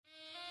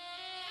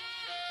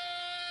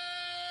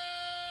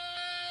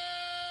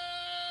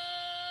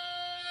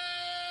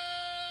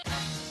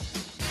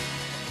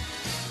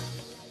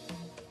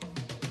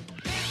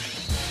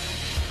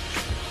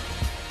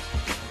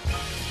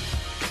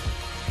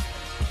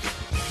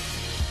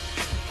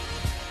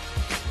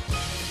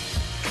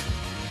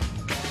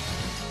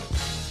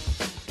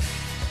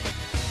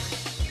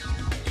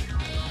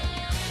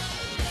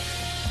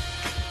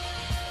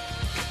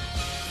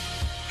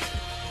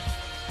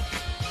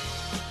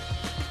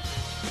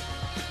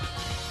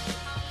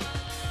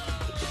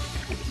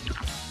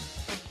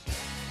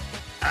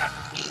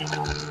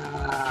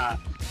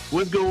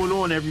What's going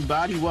on,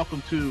 everybody?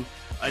 Welcome to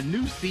a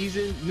new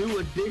season, new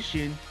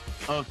edition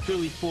of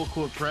Philly Phull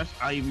Court Press.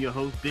 I am your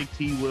host, Big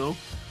T Will.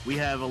 We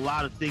have a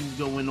lot of things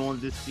going on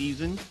this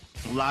season,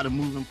 a lot of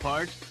moving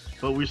parts,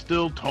 but we're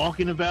still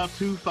talking about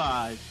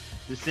 2-5.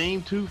 The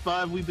same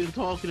 2-5 we've been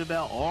talking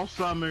about all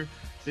summer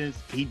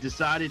since he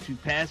decided to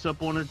pass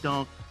up on a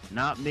dunk,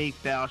 not make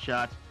foul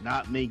shots,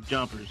 not make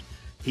jumpers.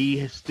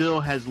 He still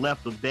has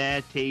left a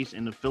bad taste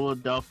in the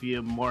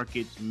Philadelphia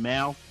market's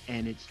mouth,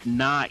 and it's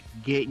not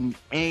getting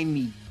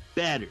any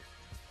better.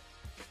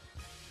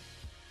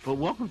 But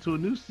welcome to a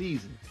new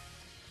season.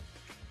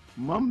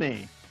 My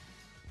man.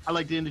 I'd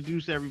like to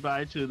introduce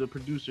everybody to the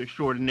producer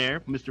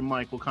extraordinaire, Mr.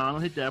 Mike O'Connell.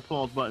 Hit that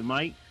applause button,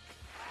 Mike.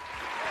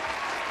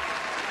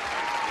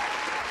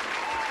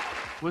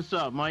 What's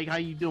up, Mike? How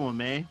you doing,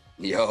 man?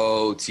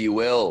 Yo, T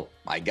Will,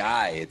 my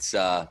guy.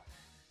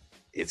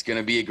 It's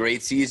gonna be a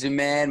great season,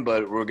 man,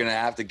 but we're gonna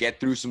have to get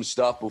through some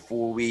stuff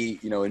before we,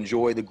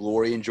 enjoy the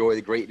glory, enjoy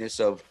the greatness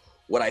of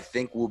what I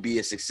think will be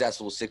a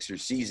successful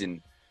Sixers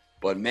season.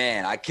 But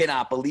man, I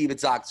cannot believe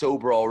it's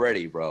October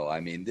already, bro. I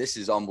mean, this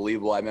is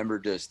unbelievable. I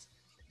remember it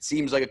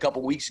seems like a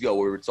couple weeks ago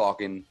we were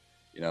talking,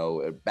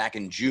 back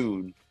in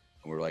June,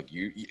 and we're like,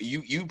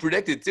 you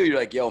predicted too. You're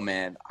like, yo,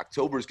 man,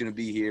 October is gonna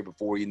be here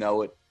before you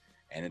know it,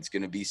 and it's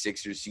gonna be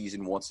Sixers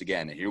season once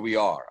again. And here we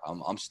are.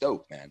 I'm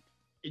stoked, man.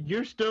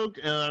 You're stoked.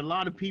 A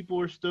lot of people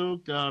are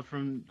stoked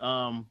from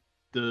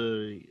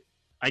the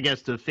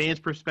fans'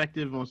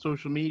 perspective on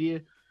social media.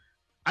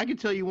 I can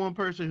tell you one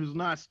person who's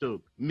not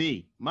stoked.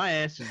 Me. My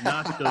ass is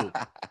not stoked.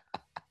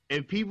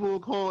 And people will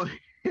call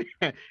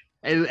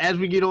as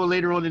we get on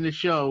later on in the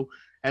show,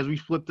 as we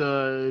flip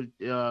the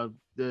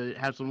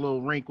have some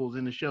little wrinkles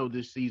in the show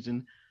this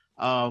season,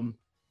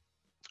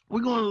 we're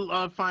going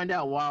to find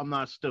out why I'm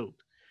not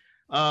stoked.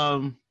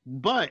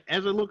 But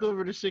as I look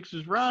over the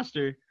Sixers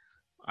roster,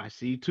 I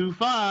see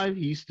 2-5.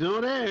 He's still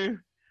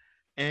there.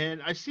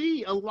 And I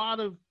see a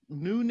lot of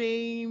new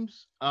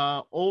names,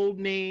 old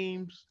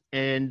names,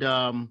 and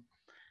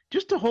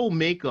just the whole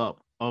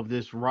makeup of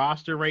this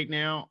roster right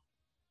now.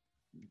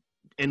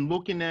 And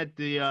looking at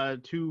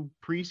the two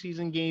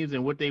preseason games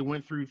and what they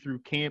went through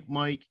camp,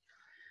 Mike,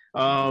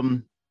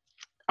 I'm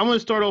going to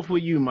start off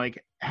with you,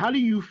 Mike. How do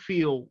you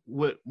feel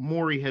what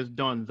Morey has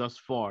done thus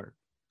far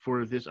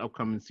for this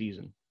upcoming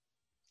season?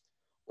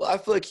 Well, I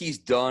feel like he's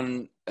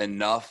done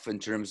enough in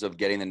terms of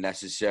getting the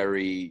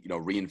necessary,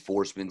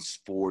 reinforcements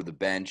for the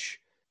bench,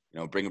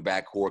 bringing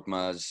back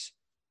Korkmaz,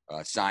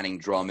 signing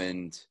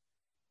Drummond,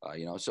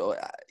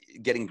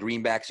 getting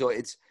Green back. So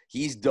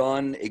he's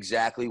done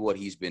exactly what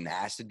he's been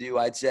asked to do,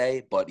 I'd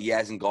say, but he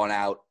hasn't gone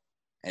out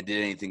and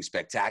did anything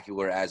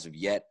spectacular as of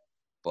yet.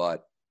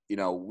 But,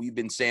 we've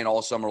been saying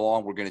all summer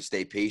long, we're going to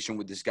stay patient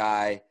with this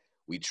guy.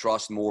 We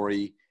trust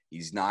Morey.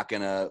 He's not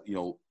going to,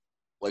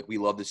 like we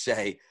love to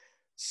say,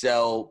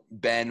 sell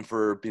Ben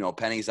for,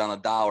 pennies on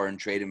a dollar and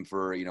trade him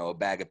for, a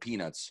bag of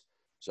peanuts.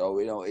 So,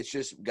 it's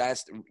just got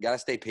to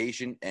stay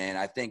patient. And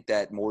I think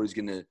that Morey's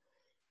going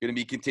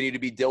to continue to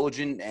be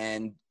diligent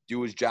and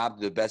do his job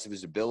to the best of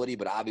his ability.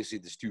 But obviously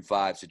this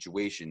 2-5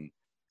 situation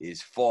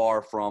is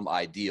far from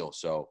ideal.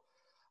 So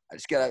I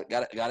just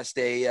gotta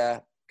stay,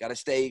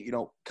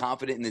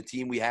 confident in the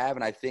team we have.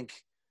 And I think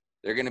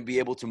they're going to be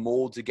able to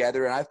mold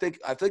together. And I think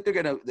they're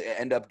going to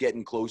end up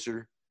getting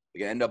closer.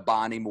 They're going to end up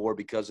bonding more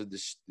because of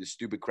this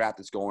stupid crap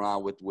that's going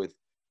on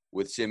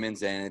with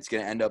Simmons, and it's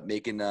going to end up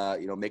making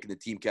the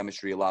team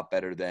chemistry a lot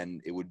better than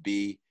it would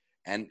be.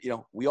 And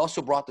we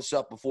also brought this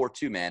up before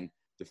too, man.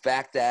 The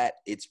fact that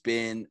it's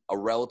been a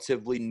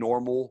relatively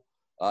normal,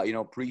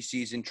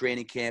 preseason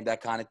training camp,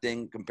 that kind of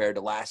thing, compared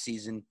to last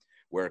season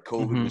where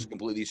COVID was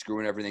completely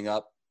screwing everything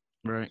up.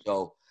 Right.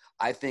 So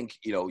I think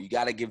you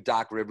got to give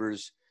Doc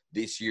Rivers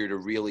this year to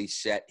really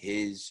set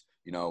his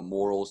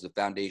morals, the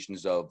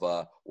foundations of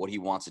what he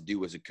wants to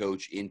do as a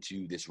coach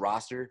into this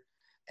roster.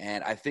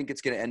 And I think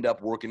it's going to end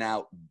up working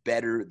out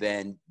better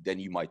than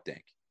you might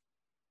think.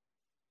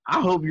 I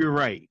hope you're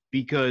right,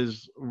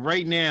 because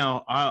right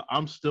now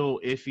I'm still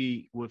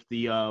iffy with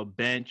the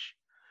bench,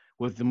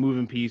 with the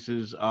moving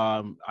pieces.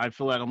 I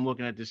feel like I'm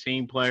looking at the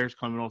same players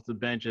coming off the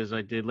bench as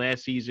I did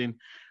last season.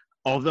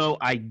 Although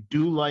I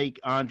do like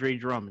Andre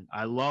Drummond.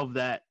 I love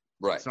that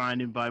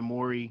signing by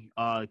Morey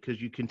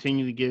because you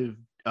continue to give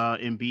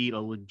Embiid a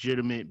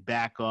legitimate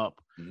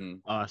backup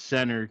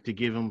center to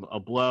give him a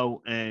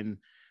blow. And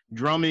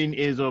Drummond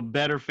is a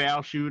better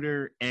foul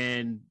shooter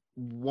and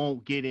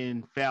won't get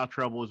in foul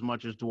trouble as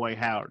much as Dwight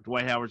Howard.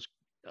 Dwight Howard's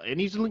and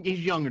he's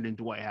younger than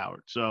Dwight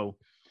Howard. So,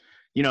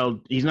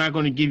 he's not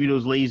going to give you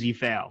those lazy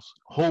fouls.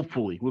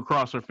 Hopefully. We'll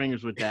cross our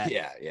fingers with that.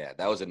 Yeah.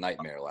 That was a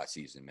nightmare last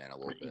season, man, a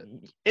little bit.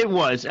 It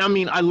was. I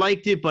mean, I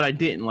liked it, but I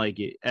didn't like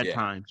it at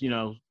times,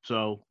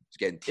 so it's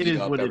getting teed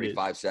up every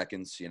 5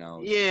 seconds,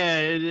 Yeah,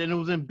 and it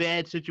was in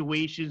bad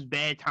situations,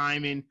 bad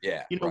timing.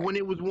 Yeah. When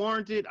it was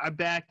warranted, I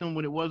backed him.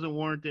 When it wasn't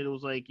warranted, it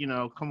was like,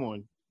 come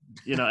on,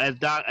 as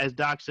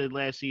Doc said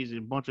last season,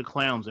 a bunch of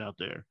clowns out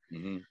there.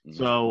 Mm-hmm, mm-hmm.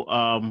 So,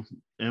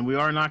 and we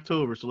are in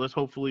October, so let's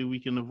hopefully we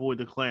can avoid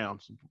the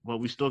clowns. But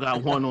we still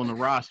got one on the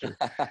roster.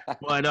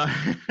 But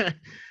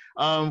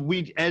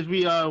we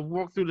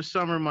walk through the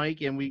summer,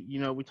 Mike, and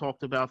we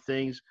talked about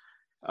things.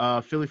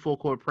 Philly Phull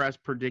Court Press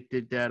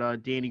predicted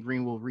that Danny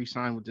Green will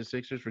re-sign with the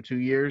Sixers for 2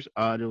 years.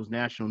 There was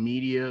national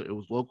media, it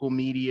was local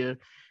media,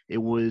 it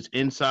was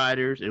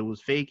insiders, it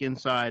was fake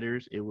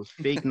insiders, it was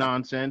fake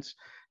nonsense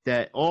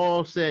that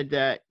all said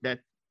that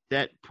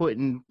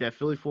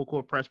Philly Phull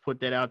Court Press put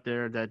that out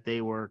there that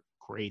they were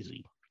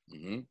crazy.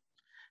 Mm-hmm.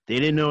 They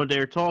didn't know what they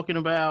were talking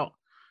about.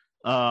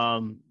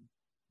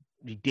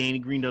 Danny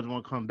Green doesn't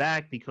want to come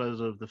back because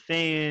of the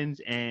fans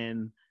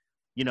and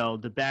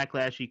the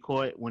backlash he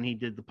caught when he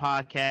did the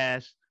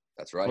podcast.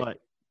 That's right. But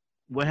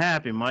what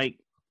happened, Mike?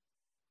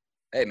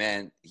 Hey,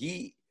 man,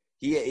 he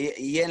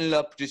ended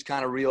up just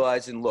kind of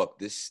realizing, look,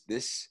 this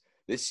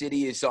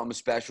city is something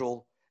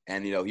special.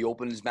 And, he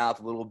opened his mouth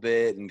a little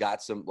bit and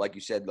got some, like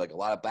you said, like a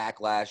lot of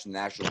backlash in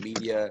national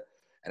media.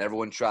 And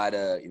everyone tried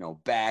to,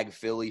 bag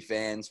Philly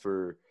fans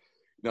for,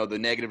 the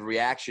negative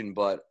reaction.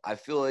 But I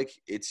feel like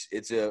it's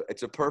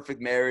a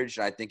perfect marriage.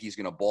 And I think he's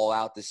going to ball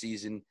out this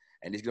season.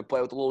 And he's going to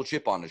play with a little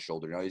chip on his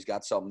shoulder. He's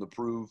got something to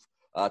prove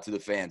to the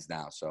fans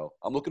now. So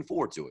I'm looking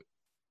forward to it.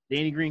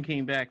 Danny Green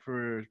came back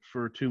for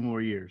 2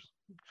 more years.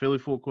 Philly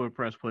Phull Court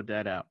Press put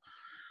that out.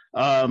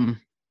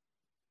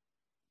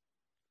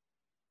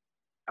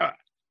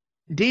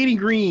 Danny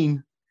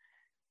Green,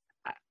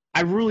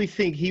 I really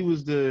think he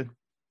was the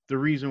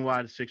reason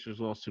why the Sixers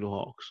lost to the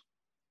Hawks.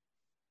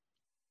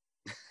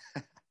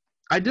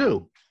 I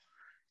do.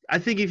 I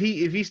think if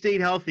he stayed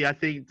healthy, I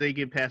think they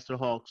get past the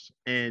Hawks,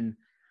 and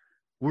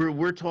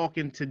we're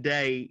talking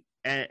today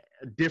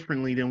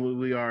differently than what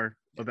we are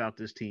about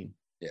this team.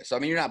 Yeah, so I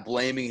mean, you're not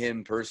blaming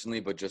him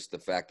personally, but just the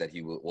fact that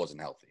he wasn't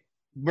healthy.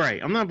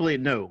 Right. I'm not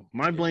blaming. No,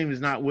 my blame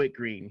is not Whit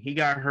Green. He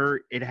got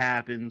hurt. It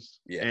happens.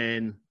 Yeah.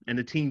 And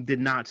the team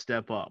did not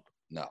step up.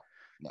 No.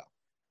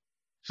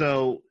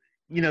 So,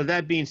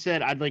 that being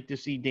said, I'd like to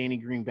see Danny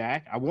Green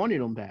back. I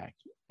wanted him back,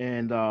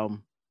 and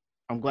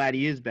I'm glad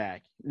he is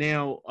back.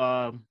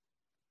 Now,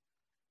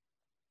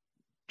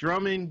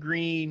 Drummond,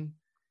 Green,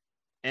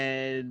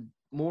 and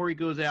Morey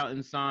goes out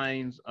and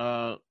signs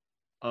a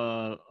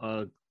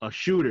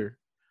shooter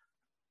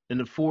in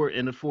the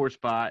four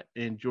spot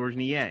in George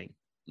Niang.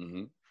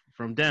 Mm-hmm.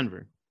 From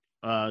Denver.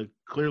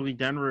 Clearly,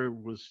 Denver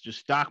was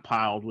just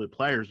stockpiled with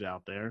players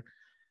out there,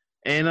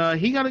 and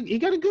he got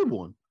a good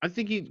one. I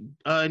think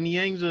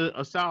Niang's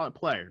a solid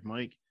player,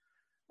 Mike.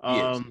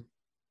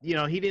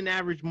 He didn't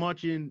average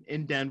much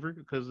in Denver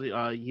because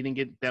he didn't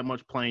get that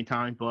much playing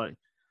time, but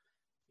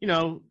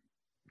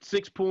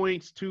 6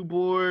 points, 2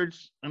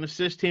 boards, an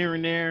assist here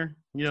and there.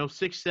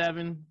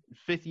 6'7",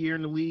 5th year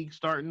in the league,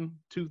 starting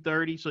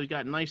 230, so he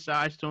got nice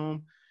size to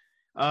him.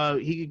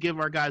 He could give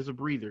our guys a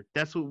breather.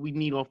 That's what we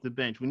need off the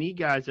bench. We need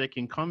guys that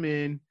can come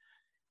in,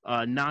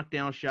 knock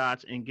down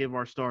shots, and give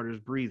our starters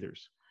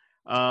breathers.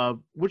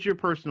 What's your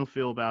personal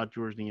feel about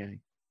George Niang?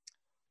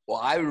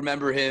 Well, I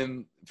remember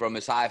him from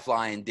his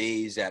high-flying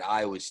days at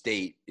Iowa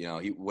State.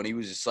 When he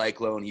was a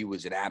Cyclone, he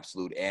was an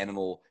absolute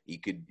animal. He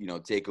could,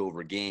 take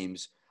over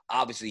games.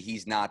 Obviously,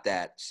 he's not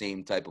that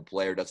same type of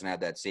player, doesn't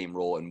have that same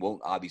role, and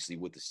won't obviously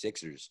with the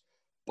Sixers.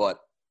 But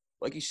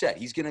like you said,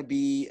 he's going to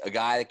be a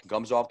guy that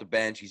comes off the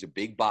bench. He's a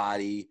big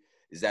body,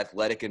 is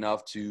athletic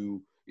enough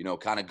to,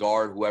 kind of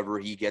guard whoever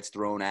he gets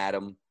thrown at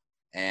him.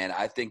 And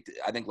I think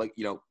like,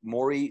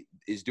 Morey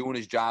is doing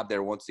his job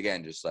there once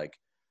again, just like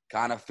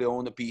kind of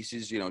filling the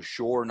pieces,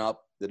 shoring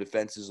up the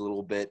defenses a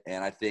little bit.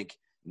 And I think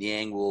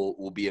Niang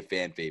will be a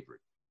fan favorite.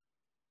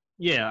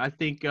 Yeah, I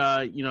think,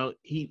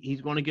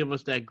 he's going to give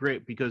us that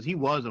grit because he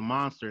was a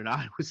monster in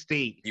Iowa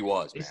State. He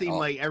was, man. It seemed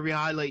like every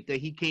highlight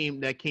that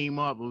came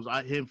up was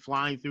him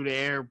flying through the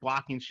air,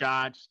 blocking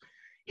shots,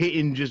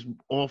 hitting just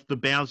off the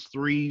bounce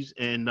threes.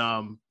 And,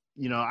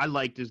 I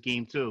like this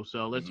game too.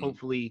 So let's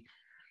hopefully,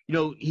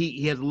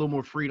 he has a little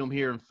more freedom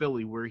here in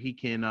Philly where he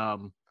can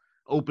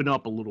open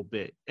up a little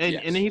bit. And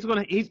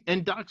yes.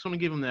 And Doc's going to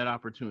give him that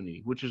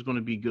opportunity, which is going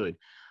to be good.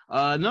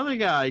 Another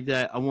guy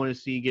that I want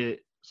to see get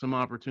some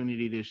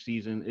opportunity this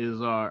season is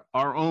our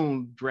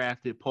own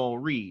drafted Paul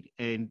Reed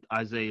and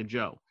Isaiah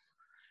Joe.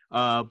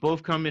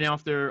 Both coming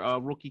off their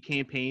rookie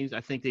campaigns.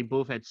 I think they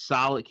both had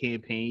solid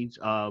campaigns.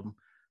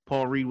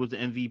 Paul Reed was the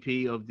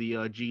MVP of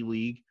the G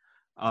League.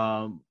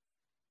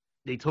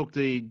 They took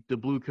the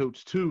Blue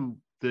Coats to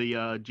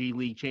the G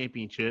League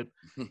championship.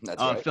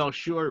 That's right. Fell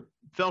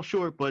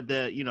short, but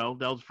that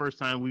was the first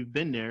time we've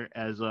been there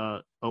as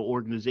a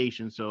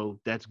organization, so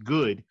that's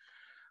good.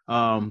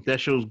 That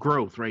shows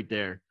growth right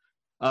there.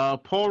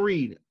 Paul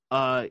Reed,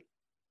 going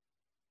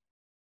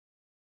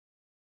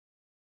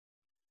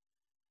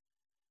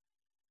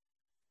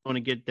to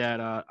get that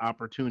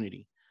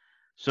opportunity.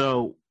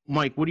 So,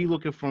 Mike, what are you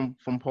looking from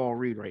Paul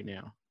Reed right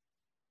now?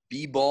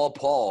 B-ball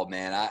Paul,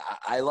 man.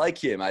 I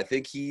like him. I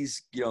think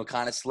he's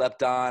kind of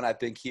slept on. I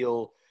think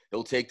he'll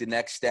take the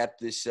next step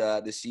this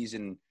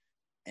season.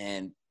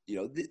 And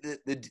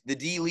the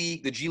D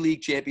League, the G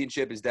League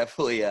championship is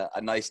definitely a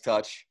nice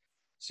touch.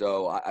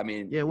 So I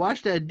mean, Yeah,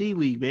 watch that D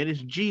League, man.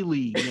 It's G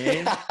League,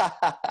 man.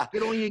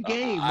 Get on your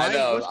game, I Mike.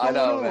 know, What's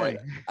going man.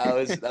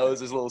 on? That was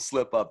his little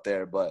slip up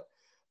there, but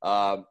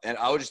and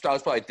I was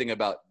probably thinking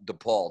about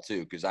DePaul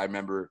too, because I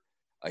remember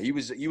he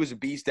was a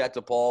beast at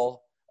DePaul.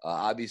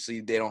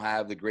 Obviously, they don't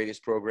have the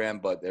greatest program,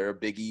 but they're a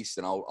Big East,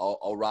 and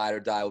I'll ride or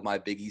die with my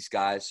Big East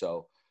guys.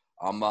 So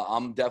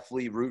I'm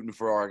definitely rooting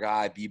for our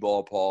guy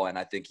B-Ball Paul, and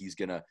I think he's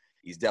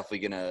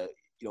definitely gonna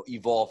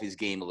evolve his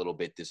game a little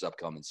bit this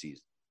upcoming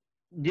season.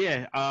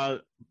 Yeah.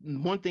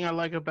 One thing I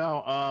like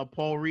about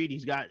Paul Reed,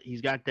 he's got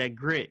that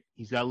grit.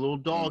 He's got a little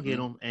dog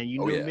in him, and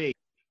Oh, yeah. me,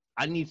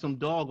 I need some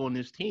dog on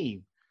this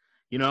team.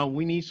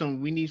 We need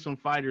some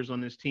fighters on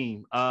this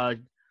team.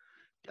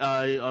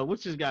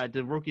 What's this guy?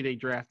 The rookie they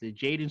drafted,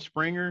 Jaden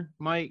Springer,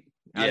 Mike,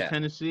 out of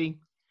Tennessee.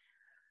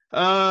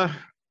 I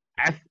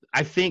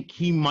think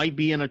he might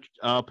be in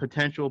a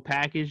potential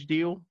package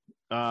deal.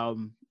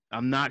 I'm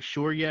not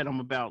sure yet.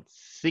 I'm about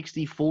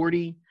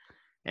 60-40.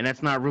 And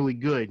that's not really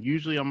good.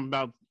 Usually I'm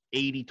about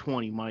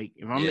 80-20, Mike.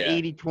 If I'm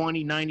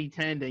 80-20,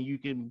 90-10, then you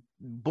can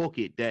book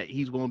it that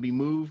he's going to be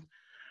moved.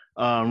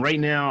 Right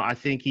now, I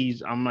think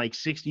I'm like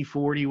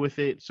 60-40 with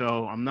it,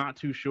 so I'm not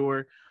too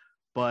sure.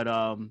 But,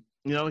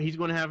 he's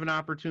going to have an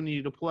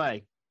opportunity to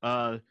play.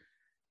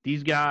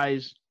 These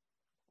guys,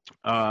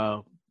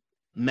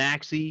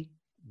 Maxey,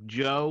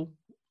 Joe,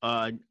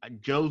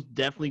 Joe's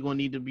definitely going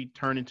to need to be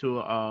turned into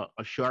a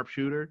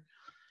sharpshooter.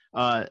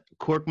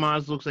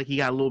 Korkmaz looks like he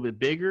got a little bit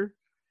bigger.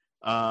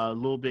 A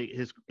little bit,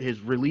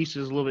 his release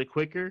is a little bit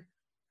quicker.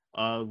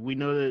 We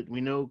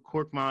know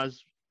Korkmaz,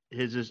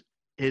 his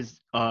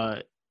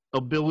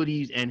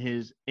abilities and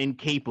his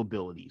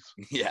incapabilities.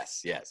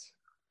 Yes.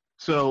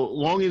 So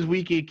long as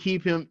we can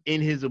keep him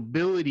in his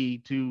ability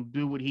to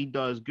do what he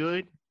does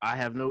good, I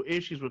have no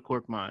issues with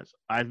Korkmaz.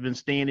 I've been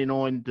standing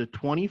on the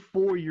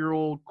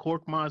 24-year-old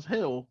Korkmaz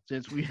Hill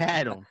since we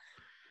had him.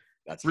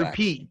 That's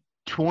repeat,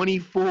 facts.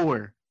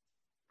 24.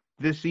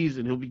 This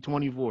season he'll be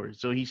 24,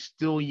 so he's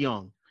still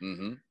young.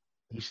 Mm-hmm.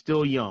 He's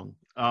still young.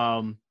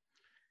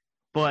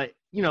 But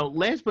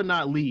last but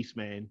not least,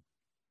 man,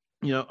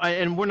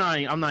 I'm not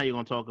even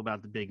going to talk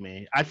about the big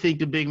man. I think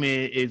the big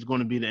man is going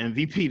to be the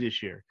MVP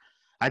this year.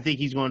 I think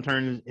he's going to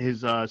turn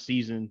his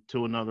season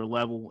to another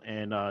level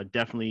and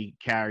definitely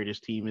carry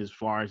this team as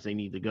far as they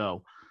need to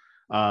go,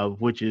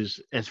 which is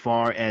as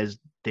far as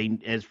they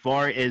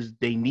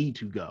need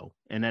to go,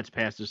 and that's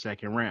past the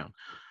second round.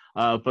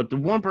 But the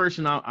one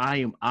person I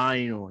am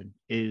eyeing on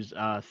is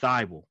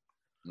Thibault.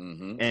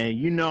 Mm-hmm.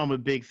 And I'm a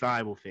big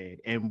Thibault fan.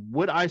 And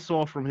what I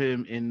saw from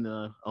him in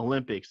the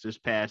Olympics this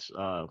past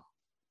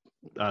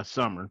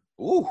summer.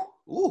 Ooh.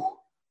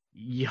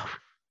 Yeah.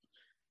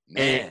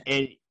 Man.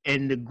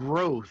 And the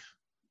growth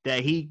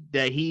that he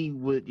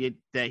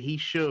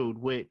showed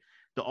with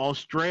the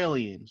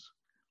Australians,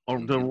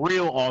 or the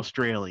real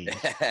Australians.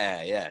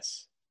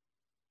 Yes.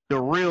 The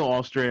real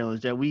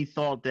Australians that we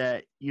thought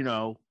that,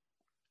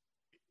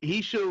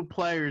 he showed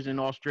players in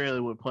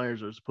Australia what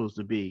players are supposed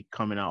to be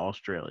coming out of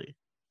Australia.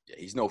 Yeah,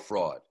 he's no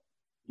fraud.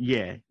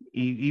 Yeah,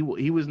 he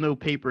was no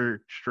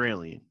paper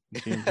Australian. You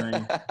see what I'm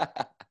saying?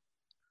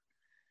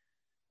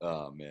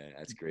 Oh man,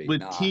 that's great.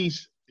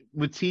 Matisse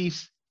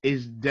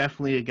is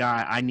definitely a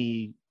guy I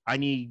need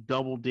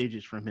double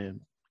digits from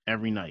him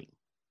every night,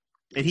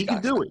 and he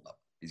can do it.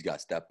 He's got to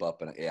step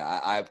up, and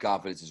I have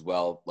confidence as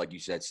well. Like you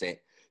said,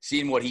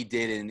 seeing what he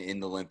did in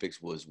the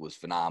Olympics was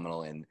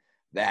phenomenal, and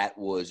that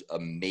was a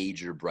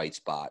major bright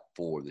spot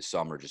for the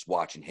summer. Just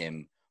watching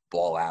him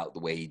ball out the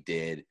way he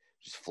did,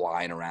 just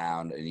flying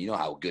around, and you know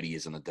how good he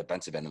is on the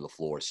defensive end of the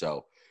floor.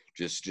 So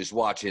just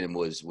watching him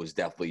was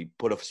definitely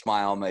put a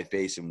smile on my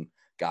face and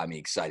got me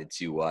excited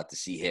to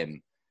see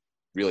him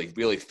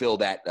really fill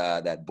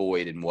that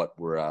void in what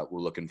we're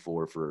looking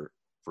for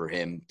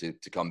him to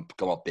come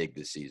up big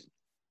this season.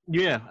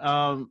 Yeah.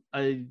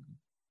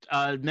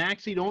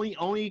 Maxey, the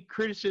only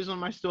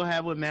criticism I still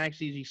have with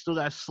Maxey is he still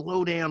got to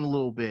slow down a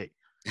little bit.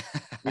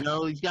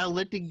 He's got to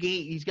let the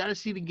game. He's got to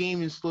see the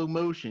game in slow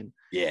motion.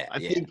 Yeah, I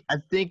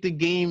think the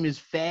game is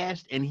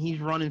fast and he's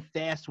running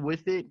fast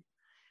with it.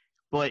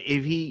 But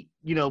if he,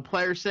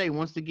 players say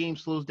once the game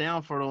slows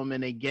down for them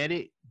and they get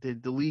it,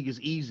 the league is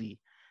easy.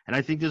 And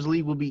I think this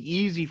league will be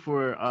easy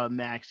for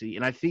Maxey.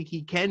 And I think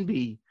he can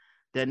be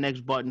that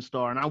next button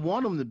star. And I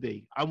want him to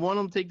be. I want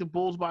him to take the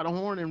bulls by the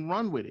horn and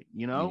run with it.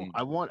 Mm-hmm.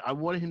 I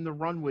want him to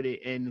run with it,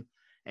 and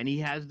he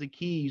has the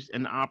keys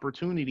and the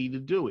opportunity to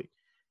do it.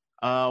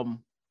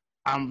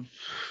 I'm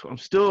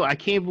still, I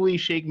can't believe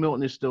Shake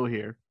Milton is still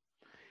here.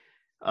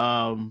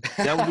 That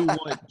would be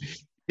one.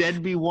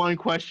 That'd be one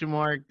question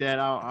mark that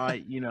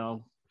like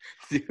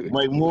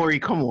Maury,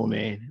 come on,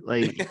 man.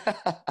 Like,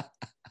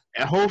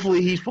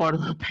 hopefully he's part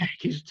of the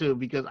package too,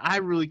 because I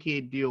really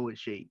can't deal with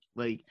Shake.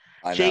 Like,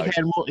 Shake's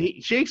had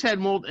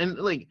more, and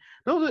like,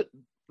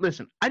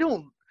 listen,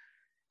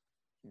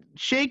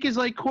 Shake is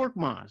like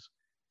Korkmaz.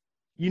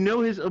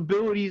 His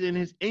abilities and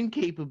his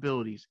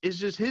incapabilities. It's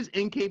just his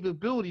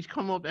incapabilities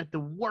come up at the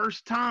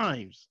worst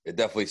times. It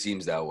definitely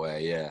seems that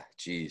way. Yeah.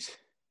 Jeez.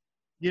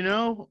 You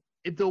know,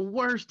 at the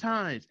worst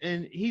times.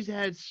 And he's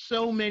had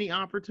so many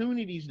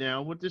opportunities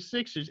now with the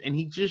Sixers, and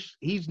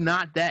he's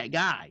not that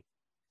guy.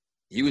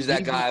 He was that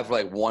He's, guy for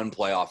like one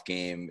playoff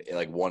game,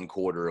 like one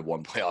quarter of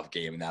one playoff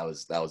game, and that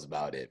was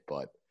about it.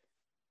 But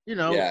you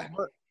know, yeah,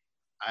 but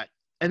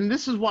and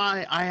this is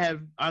why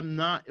I'm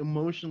not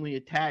emotionally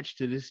attached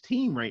to this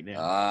team right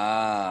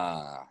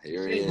now.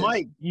 here he See, is.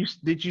 Mike,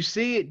 did you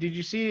see it? Did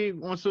you see it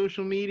on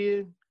social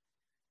media?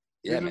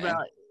 Yeah, man.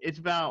 It's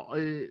about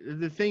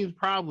the thing's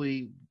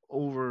probably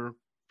over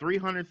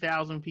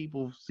 300,000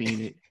 people have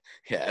seen it.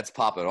 Yeah, it's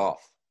popping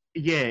off.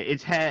 Yeah,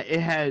 it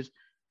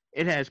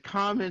has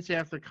comments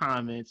after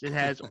comments. It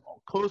has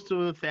close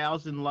to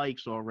 1,000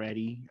 likes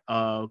already.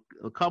 A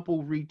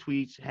couple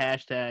retweets,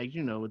 hashtags.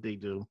 You know what they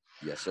do.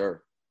 Yes,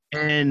 sir.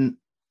 And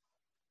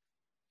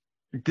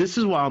this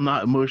is why I'm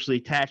not emotionally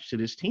attached to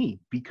this team,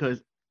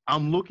 because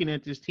I'm looking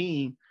at this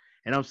team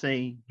and I'm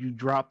saying you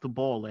dropped the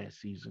ball last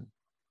season.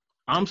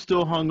 I'm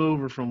still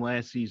hungover from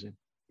last season.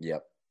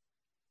 Yep.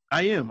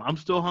 I am. I'm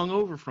still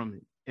hungover from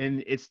it,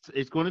 and it's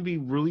going to be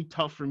really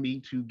tough for me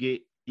to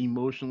get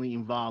emotionally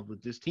involved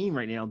with this team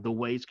right now. The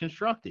way it's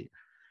constructed,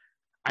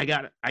 I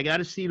got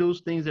to see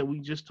those things that we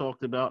just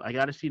talked about. I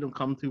got to see them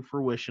come to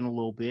fruition a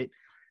little bit.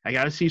 I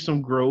got to see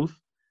some growth,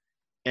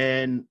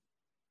 and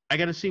I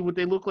got to see what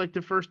they look like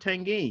the first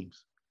 10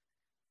 games.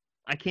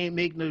 I can't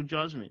make no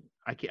judgment.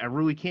 I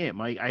really can't,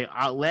 Mike.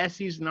 I last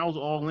season I was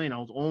all in. I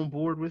was on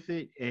board with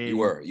it, You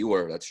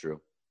were. That's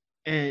true.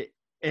 and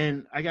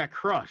and I got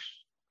crushed.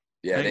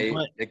 Yeah,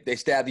 Like, but they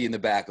stabbed you in the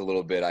back a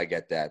little bit. I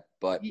get that,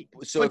 but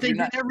so but if they you're did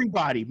not,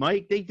 everybody,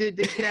 Mike. They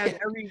stabbed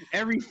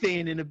every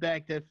fan in the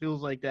back that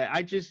feels like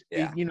that.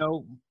 yeah, You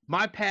know,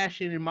 my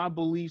passion and my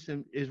beliefs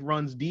is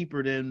runs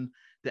deeper than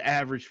the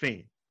average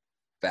fan.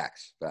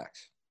 facts.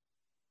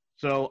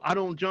 So I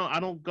don't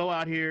go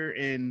out here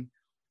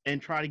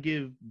and try to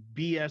give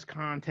BS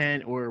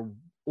content,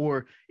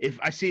 or if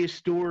I see a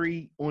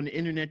story on the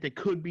internet that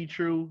could be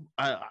true,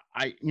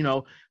 I you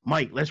know,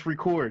 Mike, let's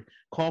record.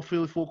 Call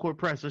Philly Full Court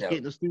Press. Let's Yeah, get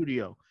in the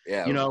studio.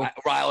 yeah. You know,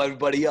 Rile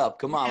everybody up.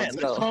 Come on, yeah, let's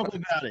let's go. talk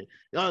about it.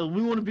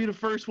 We want to be the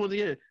first one to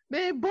get it.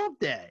 Man, bump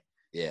that.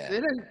 Yeah,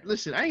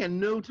 Listen, I ain't got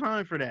no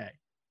time for that.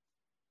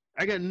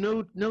 I got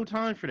no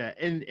time for that.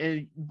 And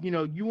you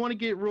know, you want to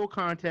get real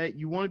content,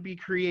 you want to be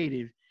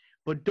creative,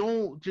 but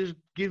don't just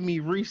give me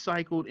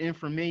recycled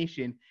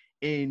information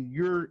in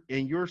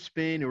your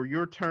spin or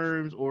your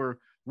terms or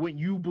what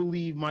you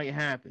believe might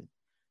happen.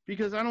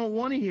 Because I don't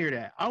want to hear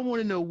that. I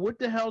want to know what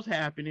the hell's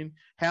happening,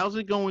 how's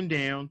it going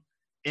down,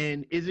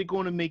 and is it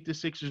going to make the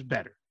Sixers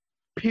better?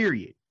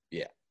 Period.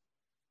 yeah.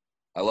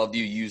 I loved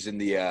you using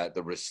the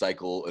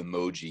recycle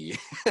emoji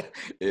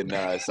in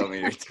some of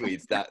your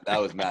tweets. That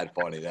was mad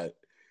funny.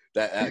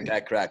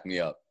 That cracked me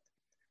up.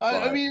 I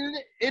But mean,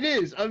 it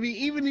is. I mean,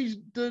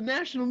 even the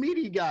national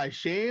media guys,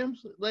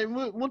 Shams, like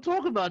we'll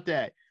talk about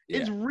that. yeah,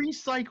 It's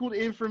recycled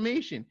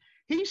information.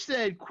 He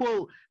said,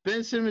 "quote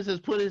Ben Simmons has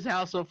put his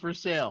house up for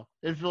sale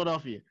in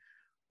Philadelphia."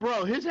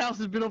 Bro, his house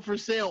has been up for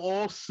sale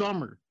all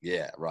summer.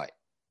 yeah, right.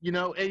 You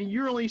know, and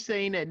you're only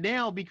saying that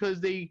now because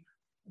they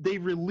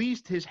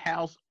released his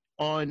house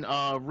on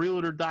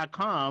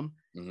Realtor.com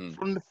Mm-hmm.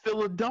 from the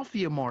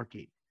Philadelphia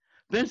market.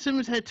 Ben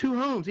Simmons had two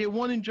homes. He had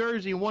one in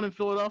Jersey and one in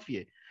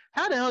Philadelphia.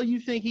 How the hell you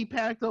think he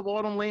packed up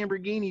all them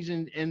Lamborghinis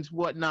and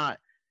whatnot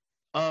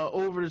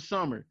over the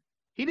summer?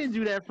 He didn't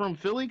do that from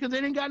Philly because they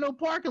didn't got no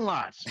parking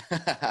lots.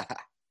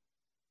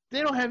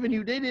 They don't have any.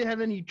 They didn't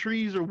have any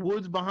trees or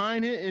woods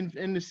behind it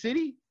in the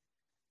city.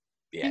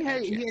 Yeah, no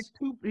chance.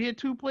 He had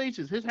two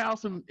places. His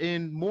house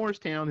in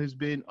Morristown has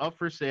been up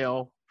for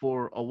sale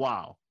for a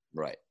while.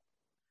 Right.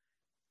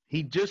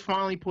 He just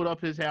finally put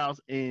up his house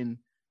in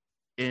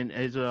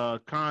his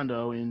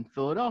condo in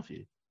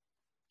Philadelphia,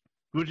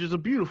 which is a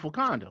beautiful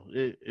condo.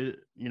 You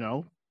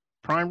know,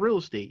 prime real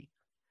estate.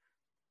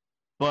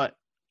 But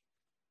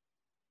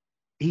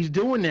he's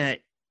doing that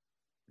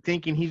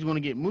thinking he's going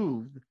to get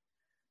moved,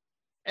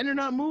 and they're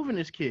not moving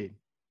this kid.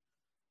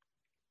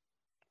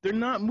 They're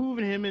not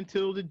moving him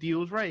until the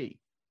deal's right.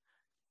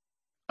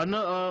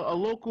 A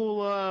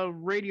local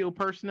radio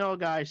personnel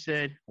guy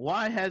said,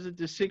 "Why hasn't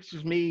the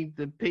Sixers made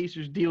the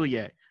Pacers deal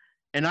yet?"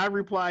 And I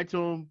replied to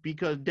him,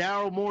 because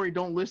Daryl Morey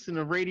don't listen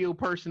to radio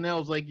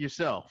personnels like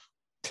yourself.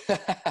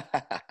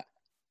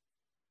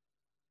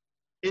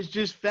 It's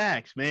just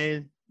facts,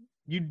 man.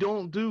 You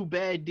don't do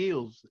bad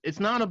deals. It's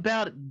not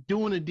about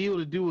doing a deal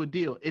to do a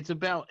deal. It's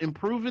about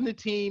improving the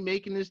team,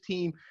 making this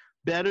team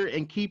better,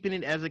 and keeping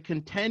it as a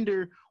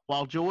contender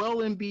while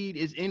Joel Embiid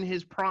is in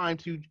his prime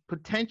to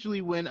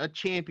potentially win a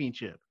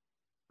championship.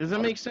 Does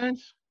that make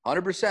sense?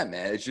 100%,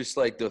 man. It's just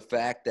like the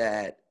fact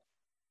that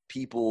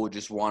people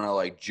just want to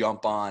like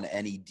jump on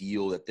any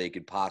deal that they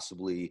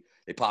possibly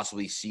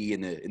see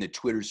in the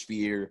Twitter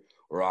sphere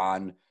or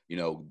on, you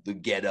know, the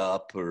Get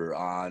Up or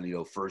on, you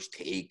know, First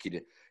Take.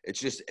 It's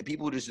just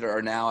people just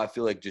are now, I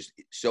feel like, just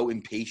so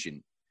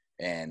impatient,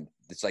 and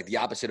it's like the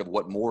opposite of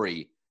what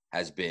Morey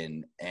has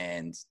been.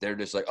 And they're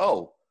just like,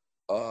 oh,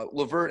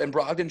 LeVert and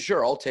Brogdon,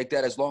 sure, I'll take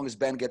that as long as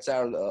Ben gets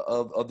out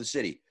of the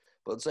city.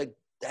 But it's like,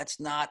 that's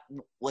not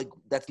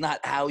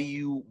how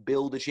you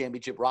build a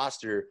championship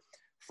roster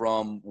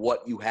from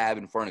what you have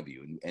in front of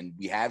you. And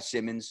we have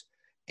Simmons,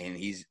 and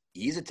he's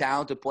a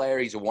talented player.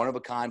 He's a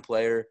one-of-a-kind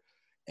player,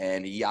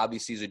 and he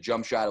obviously is a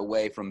jump shot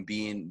away from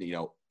being,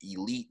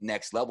 elite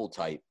next level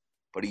type.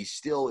 But he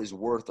still is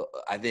worth,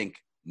 I think,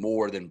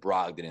 more than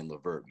Brogdon and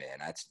LeVert, man.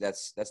 That's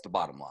the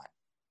bottom line.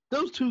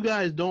 Those two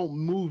guys don't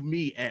move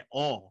me at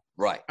all.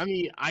 Right. I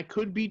mean, I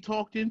could be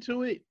talked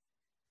into it,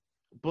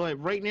 but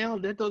right now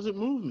that doesn't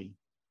move me.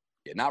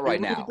 Yeah, not right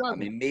really now. doesn't. I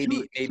mean,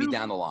 maybe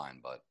down the line,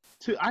 but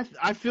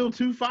I feel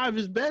 2-5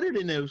 is better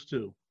than those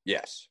two.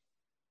 Yes.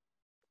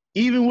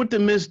 Even with the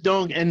missed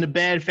dunk and the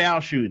bad foul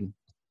shooting,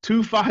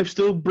 2-5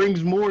 still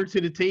brings more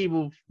to the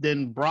table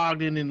than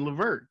Brogdon and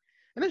LeVert.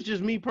 And that's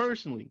just me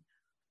personally.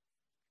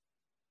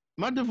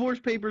 My divorce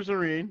papers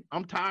are in.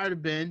 I'm tired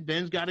of Ben.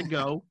 Ben's got to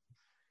go.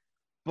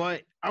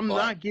 But I'm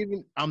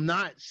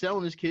not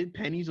selling this kid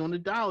pennies on the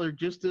dollar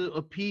just to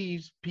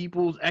appease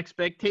people's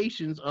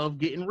expectations of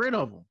getting rid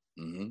of him.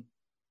 Mm-hmm.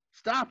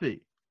 Stop it.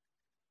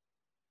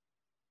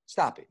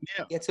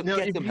 Yeah. Get some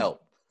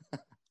help.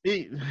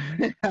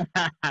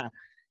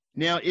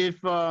 Now,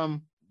 if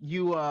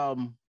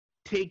you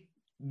take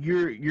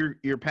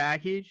your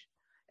package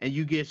and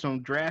you get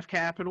some draft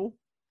capital,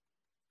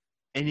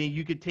 and then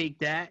you could take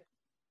that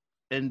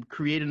and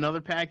create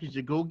another package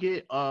to go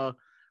get a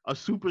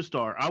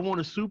superstar. I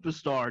want a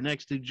superstar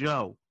next to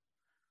Joe.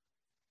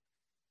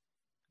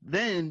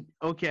 Then,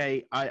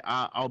 okay,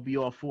 I'll be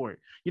all for it.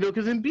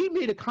 Because Embiid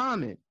made a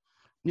comment.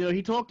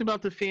 He talked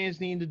about the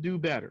fans needing to do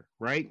better,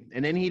 right?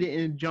 And then he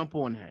didn't jump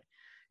on that.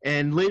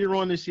 And later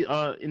on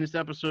in this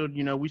episode,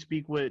 we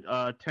speak with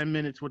 10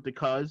 Minutes with the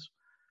Cuz,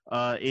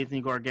 Anthony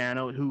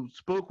Gargano, who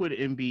spoke with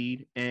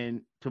Embiid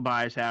and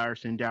Tobias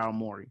Harris and Daryl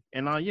Morey.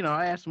 And,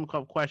 I asked him a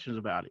couple questions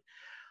about it.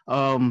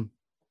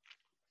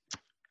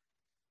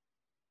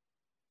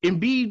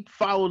 Embiid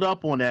followed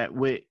up on that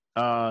with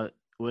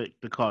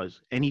the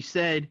Cuz, and he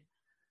said,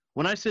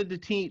 when I said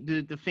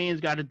the fans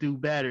got to do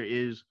better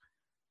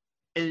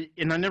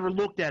and I never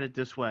looked at it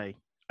this way.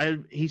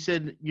 He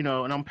said,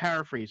 and I'm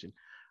paraphrasing,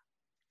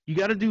 you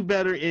got to do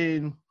better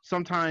in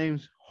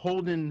sometimes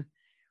holding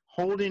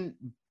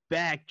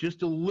back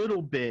just a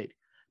little bit,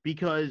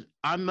 because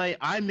I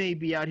may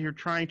be out here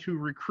trying to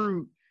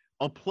recruit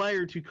a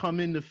player to come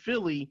into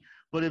Philly,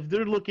 but if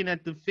they're looking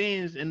at the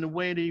fans and the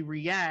way they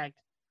react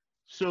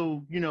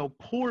so,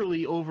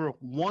 poorly over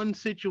one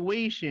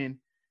situation,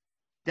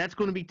 that's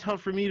going to be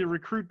tough for me to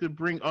recruit to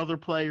bring other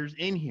players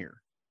in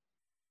here.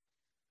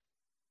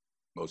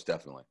 Most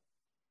definitely.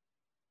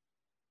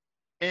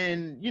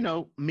 And,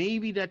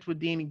 maybe that's what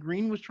Danny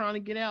Green was trying to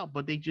get out,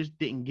 but they just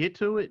didn't get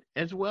to it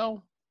as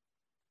well.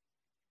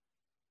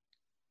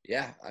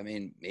 Yeah, I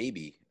mean,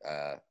 maybe,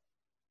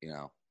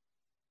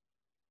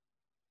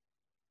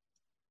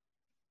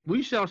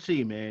 We shall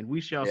see, man.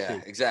 We shall see. Yeah,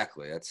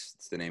 exactly.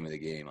 That's the name of the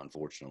game,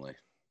 unfortunately.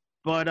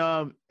 But,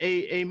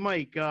 hey,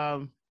 Mike,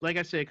 like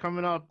I said,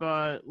 coming up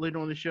later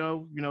on the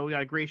show, we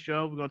got a great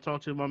show. We're going to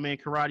talk to my man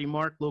Karate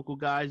Mark, local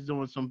guys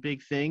doing some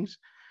big things.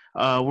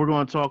 We're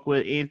going to talk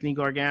with Anthony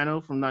Gargano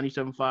from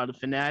 97.5 The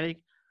Fanatic,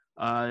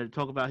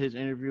 talk about his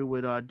interview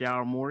with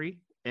Daryl Morey.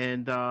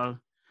 And, we're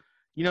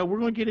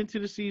going to get into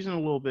the season a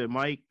little bit,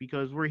 Mike,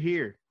 because we're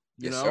here.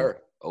 Yes, sir.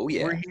 Oh,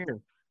 yeah. We're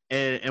here,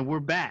 and we're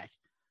back.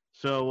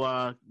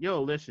 So,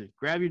 listen,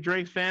 grab your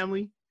drinks,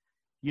 family.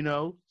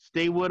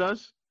 Stay with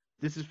us.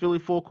 This is Philly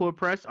Phull Court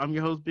Press. I'm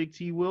your host, Big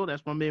T. Will.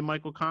 That's my man,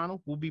 Mike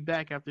O'Connell. We'll be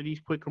back after these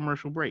quick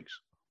commercial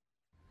breaks.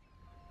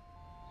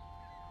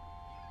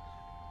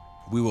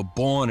 We were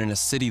born in a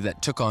city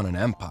that took on an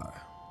empire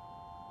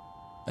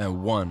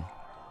and won.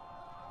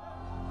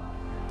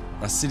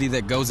 A city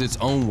that goes its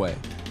own way,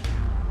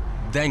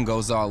 then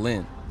goes all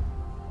in.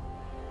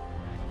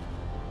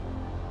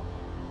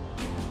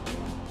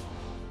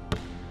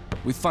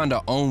 We find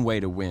our own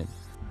way to win.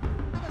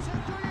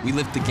 We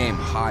lift the game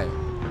higher.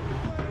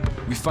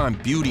 We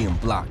find beauty in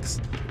blocks.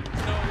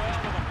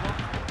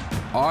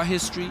 Our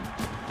history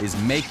is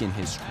making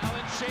history.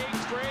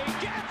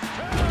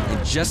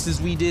 And just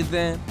as we did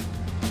then,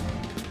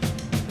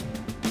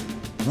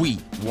 we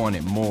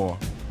wanted more.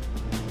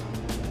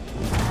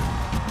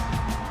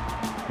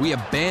 We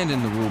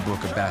abandoned the rule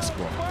book of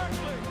basketball.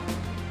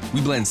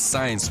 We blend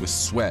science with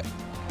sweat.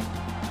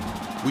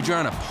 We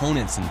drown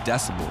opponents in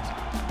decibels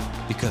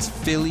because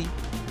Philly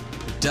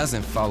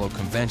doesn't follow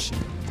convention.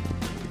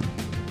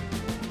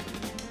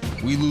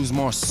 We lose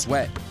more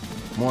sweat,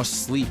 more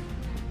sleep,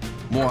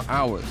 more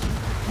hours,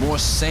 more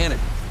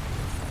sanity.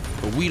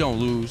 But we don't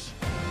lose.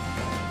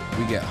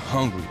 We get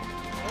hungry.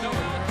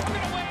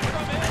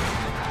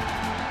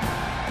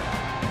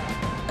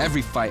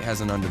 Every fight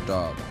has an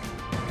underdog,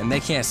 and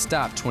they can't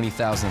stop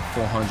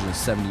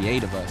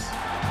 20,478 of us.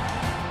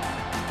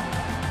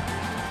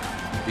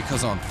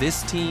 Because on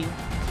this team,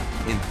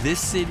 in this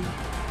city,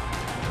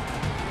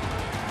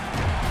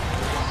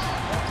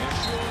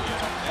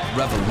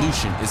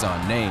 revolution is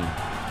our name.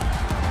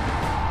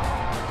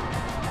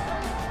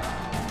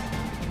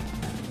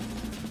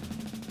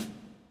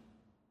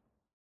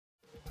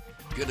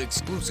 Get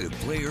exclusive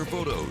player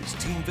photos,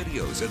 team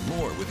videos, and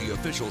more with the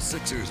official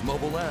Sixers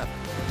mobile app.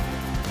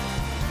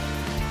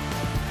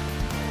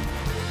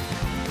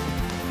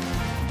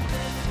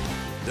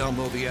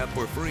 Download the app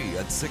for free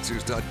at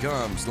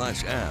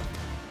Sixers.com/app.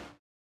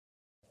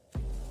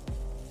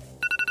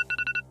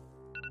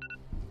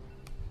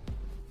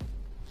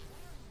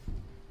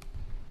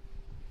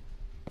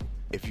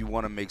 If you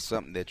want to make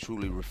something that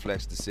truly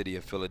reflects the city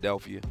of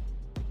Philadelphia,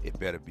 it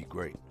better be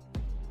great.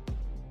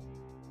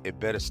 It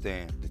better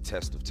stand the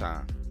test of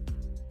time.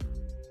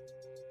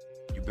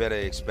 You better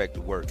expect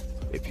the work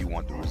if you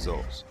want the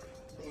results.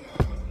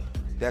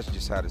 That's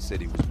just how the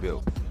city was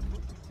built.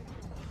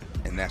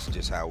 And that's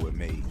just how we're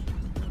made.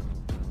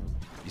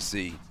 You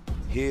see,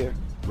 here,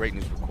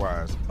 greatness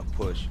requires a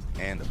push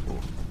and a pull.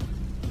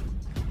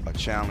 A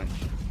challenge,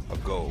 a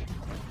goal.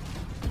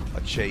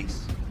 A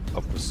chase,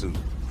 a pursuit.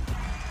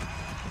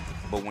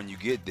 But when you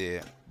get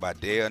there, by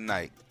day or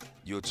night,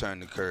 you'll turn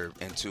the curve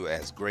into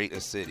as great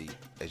a city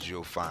as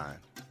you'll find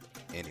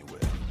anywhere.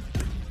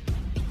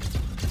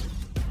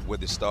 Where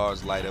the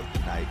stars light up the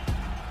night,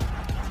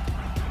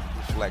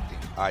 reflecting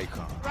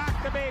icons.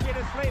 Rock the baby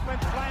to sleep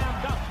and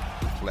slam dunk.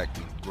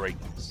 Reflecting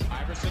greatness.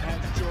 Iverson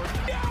has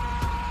Jordan.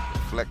 Yeah!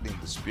 Reflecting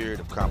the spirit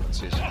of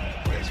competition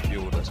that's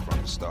fueled us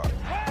from the start.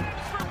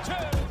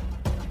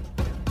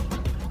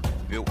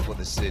 Built for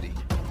the city,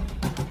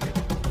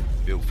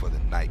 built for the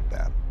night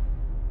battle.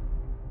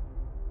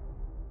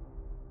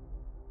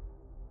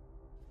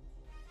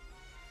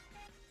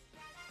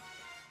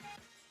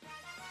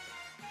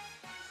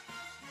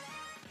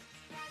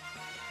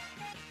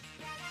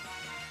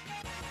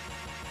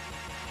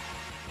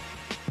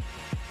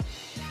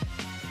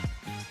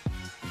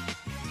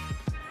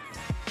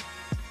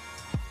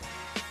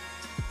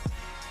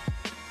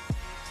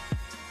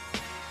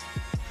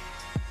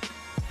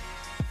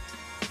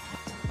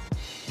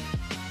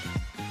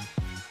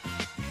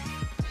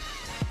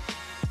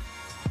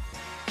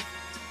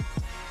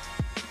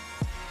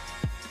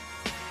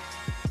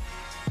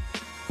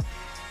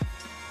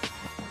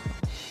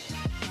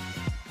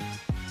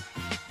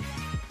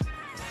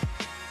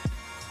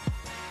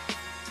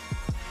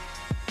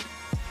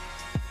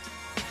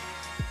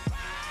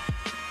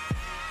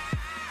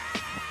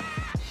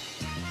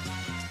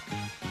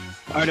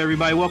 All right,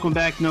 everybody, welcome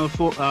back to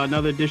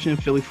another edition of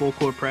Philly Phull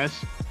Court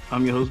Press.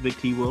 I'm your host, Big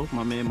T. Will,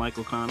 my man,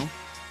 Michael Connell.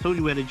 Told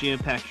you we had a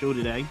jam-packed show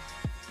today.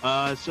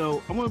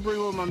 So I'm going to bring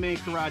on my man,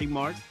 Karate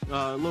Mark,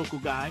 local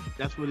guy.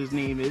 That's what his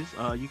name is.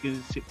 You can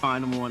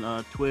find him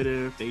on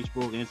Twitter,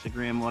 Facebook,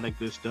 Instagram, all that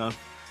good stuff.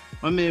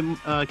 My man,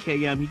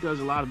 KM, he does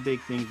a lot of big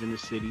things in the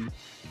city.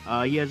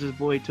 He has his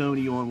boy,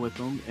 Tony, on with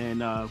him.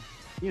 And, I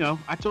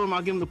told him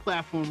I'll give him the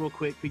platform real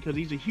quick because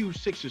he's a huge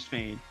Sixers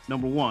fan,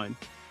 number one.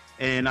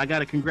 And I got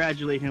to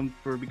congratulate him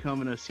for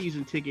becoming a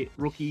season ticket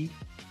rookie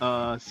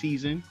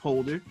season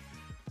holder.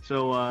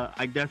 So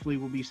I definitely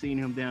will be seeing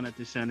him down at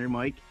the center,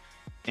 Mike.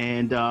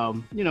 And,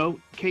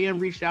 KM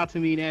reached out to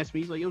me and asked me,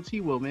 he's like, yo,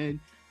 T-Will, man,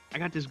 I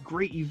got this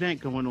great event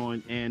going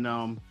on. And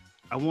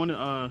I want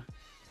to,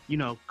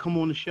 come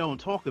on the show and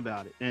talk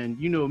about it. And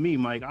you know me,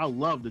 Mike, I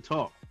love to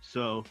talk.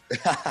 So.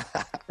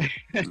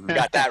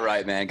 Got that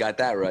right, man. Got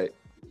that right.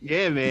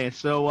 Yeah, man.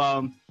 So, I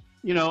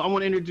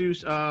want to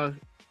introduce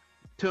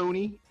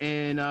Tony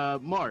and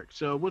Mark.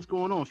 So what's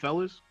going on,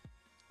 fellas?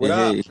 What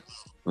up?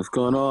 What's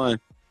going on?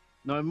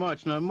 Not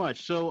much.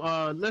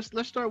 So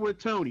let's start with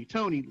Tony.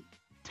 Tony,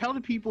 tell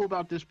the people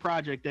about this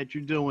project that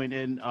you're doing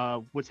and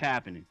what's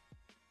happening.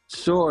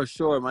 Sure.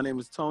 My name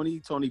is Tony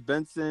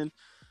Benson,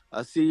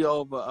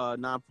 CEO of a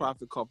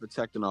nonprofit called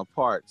Protecting Our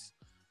Parks,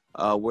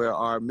 where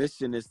our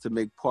mission is to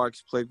make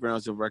parks,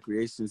 playgrounds, and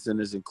recreation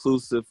centers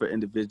inclusive for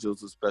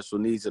individuals with special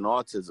needs and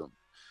autism.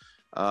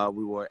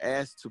 We were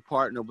asked to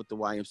partner with the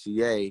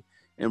YMCA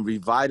in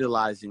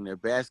revitalizing their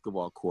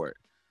basketball court.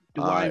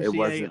 The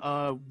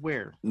YMCA,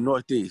 where?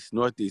 Northeast.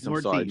 Northeast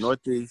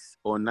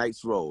on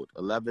Knights Road,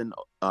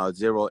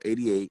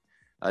 11088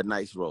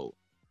 Knights Road.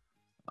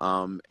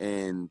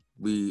 And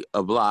we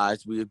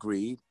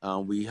agreed.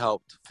 We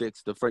helped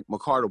fix the Frank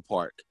McCardle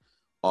Park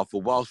off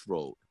of Welsh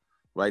Road,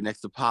 right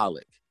next to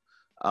Pollock.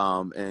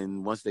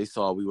 And once they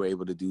saw we were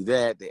able to do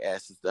that, they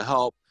asked us to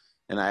help.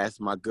 And I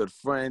asked my good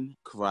friend,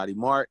 Karate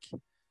Mark,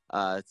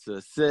 to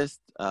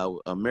assist,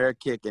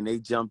 Amerikick, and they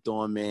jumped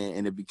on, man,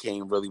 and it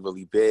became really,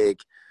 really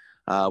big.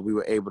 We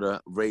were able to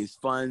raise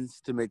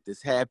funds to make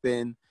this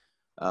happen.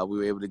 We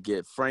were able to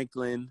get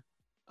Franklin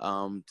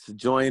to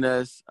join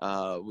us.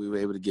 We were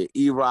able to get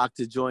E-Rock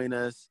to join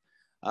us,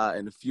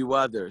 and a few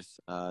others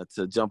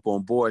to jump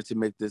on board to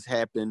make this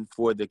happen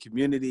for the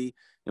community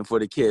and for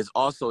the kids.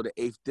 Also, the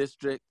 8th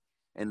District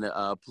and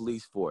the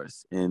police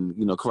force. And,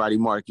 Karate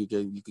Mark, you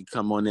could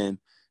come on in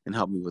and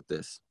help me with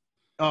this.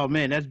 Oh,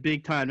 man, that's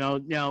big time.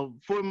 Now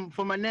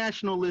for my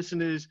national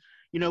listeners,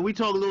 we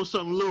talk a little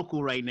something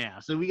local right now.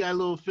 So we got a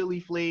little Philly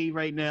flavor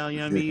right now, you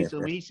know what I mean? So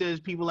when he says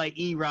people like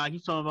E-Rock,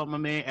 he's talking about my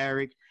man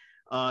Eric.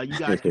 You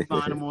guys can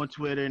find him on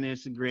Twitter and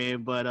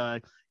Instagram,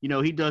 but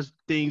he does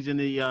things in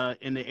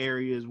the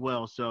area as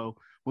well. So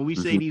when we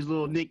say these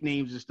little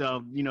nicknames and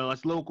stuff, you know,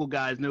 us local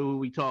guys know who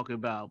we talking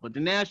about. But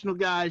the national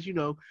guys, you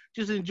know,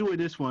 just enjoy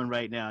this one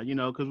right now, you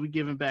know, because we're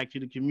giving back to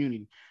the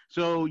community.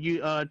 So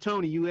you,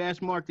 Tony, you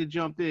asked Mark to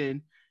jump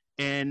in,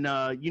 and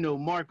you know,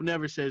 Mark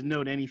never says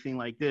no to anything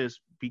like this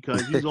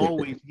because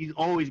he's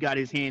always got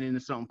his hand into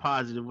something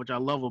positive, which I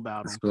love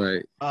about him.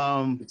 That's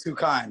right.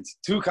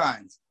 Two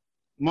kinds.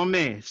 My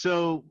man.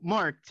 So,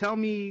 Mark, tell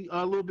me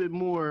a little bit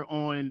more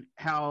on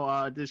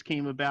how this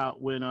came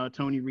about when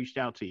Tony reached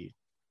out to you.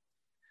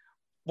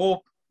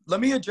 Well,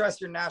 let me address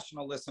your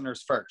national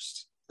listeners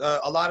first.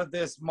 A lot of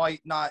this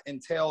might not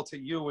entail to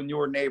you in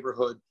your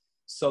neighborhood,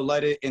 so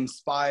let it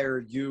inspire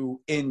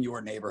you in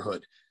your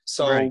neighborhood.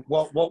 So right.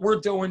 what we're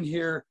doing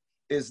here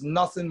is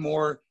nothing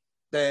more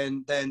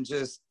than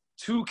just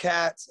two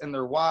cats and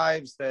their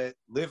wives that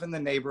live in the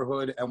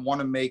neighborhood and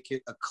want to make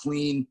it a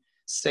clean,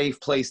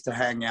 safe place to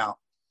hang out.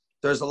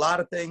 There's a lot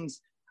of things,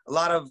 a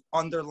lot of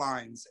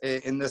underlines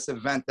in this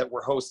event that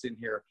we're hosting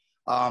here.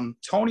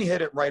 Tony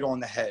hit it right on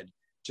the head.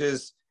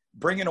 Just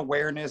bringing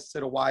awareness to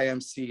the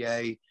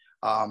YMCA,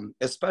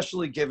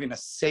 especially giving a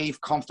safe,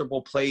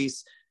 comfortable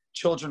place,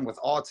 children with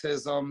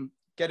autism,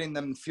 getting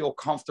them to feel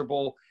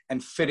comfortable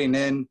and fitting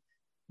in.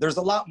 There's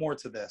a lot more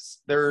to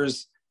this.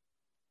 There's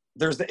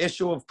the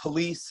issue of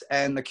police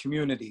and the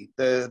community,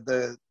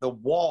 the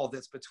wall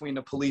that's between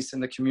the police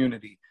and the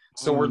community.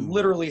 So we're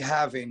literally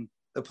having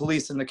the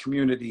police and the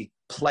community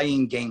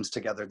playing games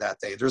together that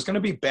day. There's going to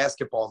be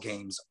basketball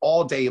games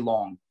all day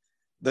long.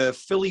 The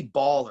Philly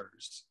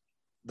Ballers,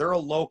 they're a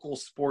local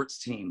sports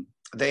team.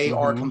 They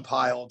are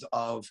compiled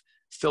of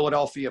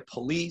Philadelphia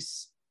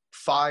police,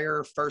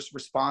 fire, first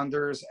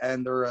responders,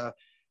 and they're a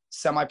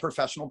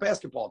semi-professional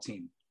basketball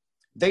team.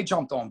 They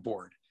jumped on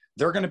board.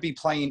 They're going to be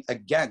playing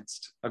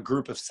against a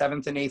group of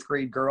 7th and 8th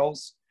grade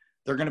girls.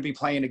 They're going to be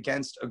playing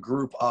against a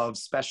group of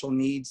special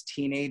needs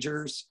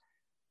teenagers.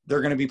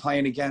 They're going to be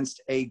playing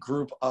against a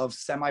group of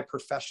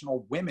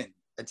semi-professional women,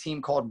 a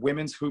team called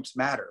Women's Hoops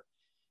Matter.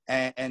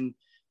 And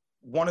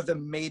one of the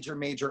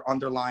major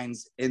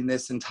underlines in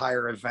this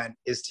entire event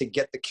is to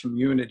get the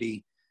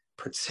community,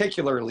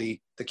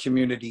 particularly the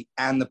community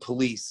and the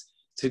police,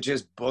 to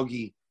just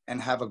boogie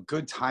and have a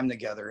good time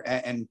together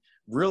and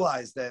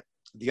realize that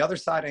the other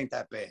side ain't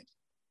that bad.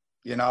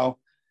 You know,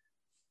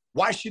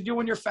 why should you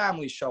and your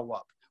family show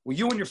up? Well,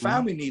 you and your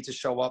family need to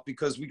show up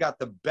because we got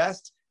the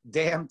best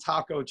damn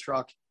taco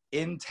truck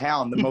in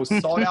town, the most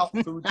sought out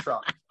food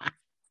truck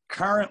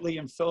currently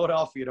in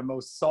Philadelphia, the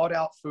most sought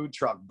out food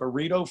truck,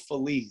 Burrito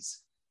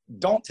Feliz.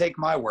 Don't take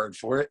my word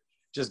for it.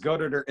 Just go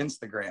to their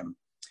Instagram.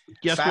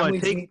 Guess what?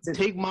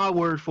 Take my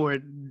word for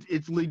it.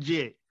 It's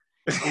legit.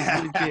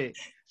 It's legit.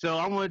 So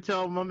I want to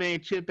tell my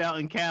man Chip out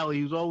in Cali,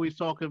 who's always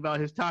talking about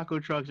his taco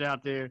trucks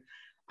out there.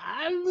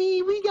 I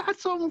mean, we got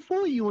something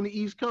for you on the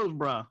East Coast,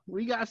 bro.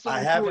 We got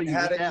something for you. I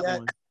haven't had it yet.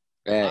 One.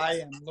 I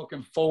am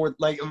looking forward.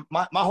 Like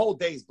my whole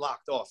day's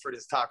blocked off for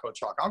this taco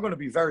truck. I'm going to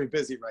be very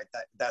busy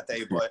that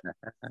day, but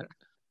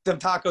the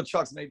taco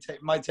trucks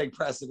might take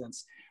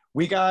precedence.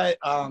 We got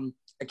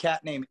a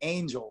cat named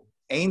Angel.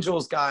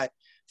 Angel's got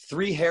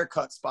 3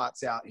 haircut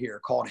spots out here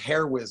called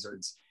Hair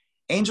Wizards.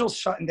 Angel's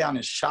shutting down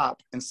his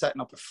shop and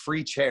setting up a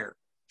free chair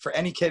for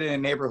any kid in a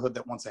neighborhood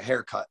that wants a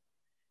haircut.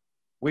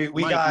 We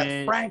Mike, got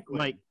man,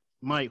 Franklin.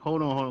 Mike,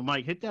 hold on.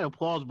 Mike, hit that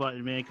applause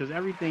button, man, because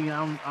everything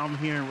I'm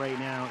hearing right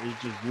now is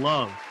just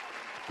love.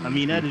 I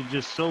mean, that is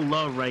just so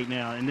love right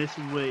now, and this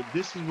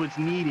is what's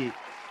needed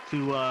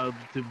to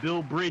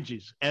build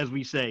bridges, as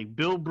we say,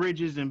 build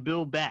bridges and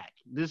build back.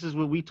 This is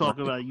what we talk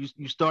about.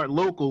 You start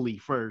locally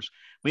first.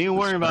 We ain't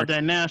worrying about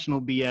that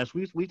national BS.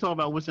 We talk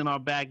about what's in our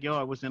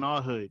backyard, what's in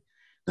our hood.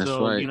 That's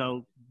so right. You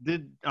know,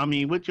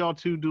 what y'all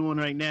two doing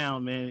right now,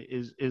 man,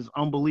 is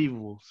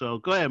unbelievable. So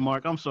go ahead,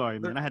 Mark. I'm sorry,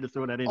 man. I had to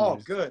throw that in. Oh,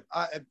 there. Good.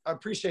 I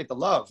appreciate the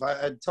love.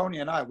 Tony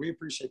and I, we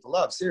appreciate the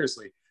love.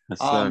 Seriously.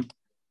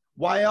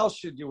 Why else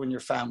should you and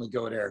your family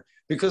go there?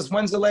 Because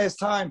when's the last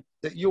time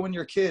that you and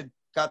your kid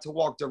got to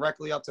walk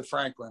directly up to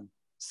Franklin,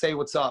 say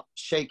what's up,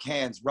 shake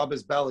hands, rub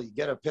his belly,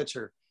 get a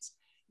picture?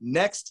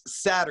 Next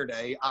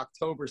Saturday,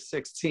 October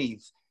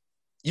 16th,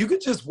 you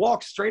could just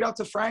walk straight up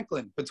to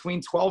Franklin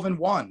between 12 and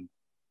 1.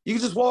 You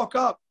can just walk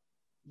up,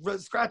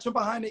 scratch him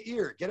behind the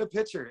ear, get a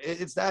picture.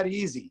 It's that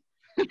easy.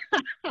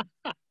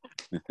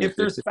 If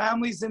there's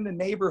families in the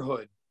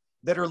neighborhood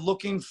that are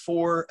looking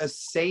for a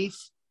safe,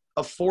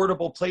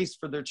 affordable place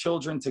for their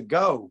children to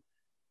go,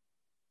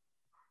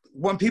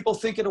 when people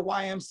think of the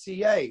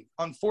YMCA,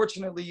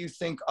 unfortunately, you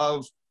think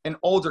of an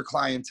older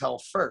clientele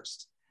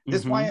first.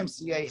 This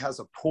YMCA has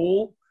a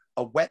pool,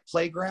 a wet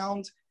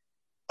playground,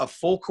 a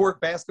full court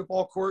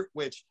basketball court,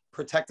 which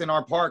Protecting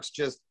Our Parks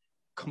just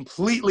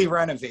completely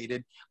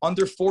renovated.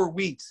 Under 4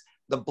 weeks,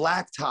 the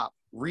blacktop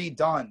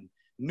redone,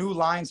 new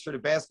lines for the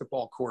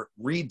basketball court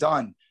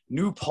redone,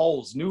 new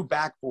poles, new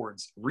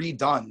backboards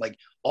redone. Like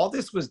all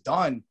this was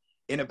done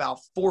in about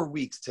 4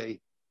 weeks,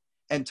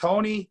 and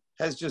Tony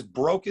has just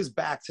broke his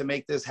back to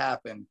make this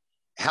happen.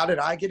 How did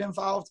I get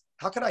involved?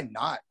 How could I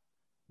not?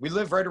 We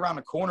live right around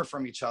the corner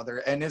from each other,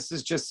 and this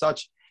is just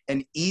such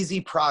an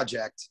easy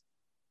project.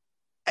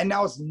 And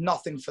now it's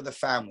nothing for the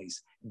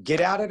families.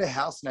 Get out of the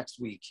house next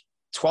week,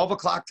 12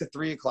 o'clock to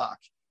 3 o'clock,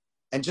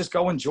 and just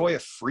go enjoy a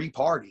free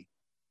party.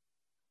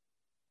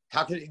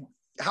 How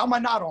am I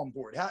not on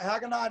board? How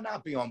can I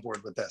not be on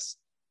board with this?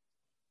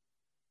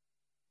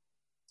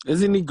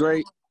 Isn't he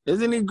great?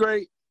 Isn't he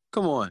great?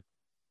 Come on.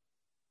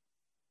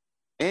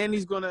 And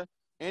he's gonna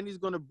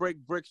break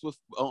bricks with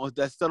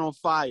that's set on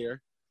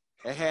fire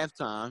at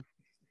halftime.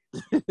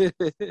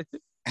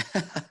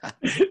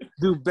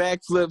 Do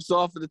backflips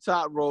off of the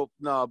top rope.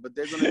 No, but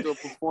they're gonna do a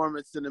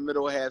performance in the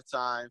middle of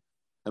halftime,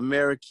 a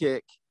mirror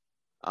kick.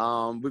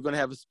 We're gonna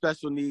have a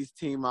special needs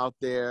team out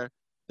there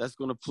that's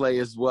gonna play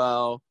as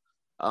well.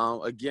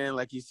 Again,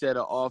 like you said,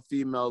 an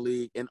all-female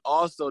league, and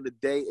also the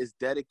day is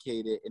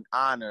dedicated in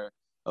honor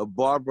of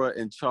Barbara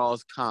and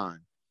Charles Kahn.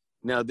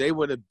 Now, they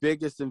were the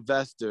biggest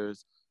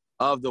investors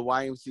of the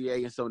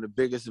YMCA and some of the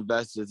biggest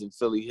investors in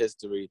Philly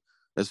history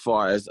as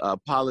far as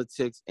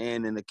politics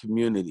and in the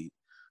community.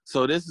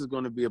 So this is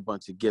going to be a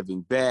bunch of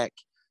giving back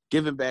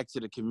to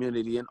the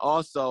community. And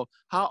also,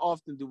 how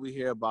often do we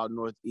hear about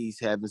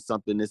Northeast having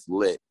something that's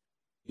lit,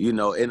 in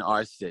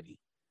our city?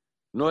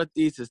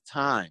 Northeast is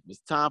time. It's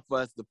time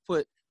for us to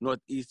put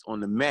Northeast on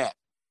the map.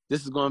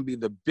 This is going to be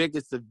the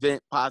biggest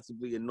event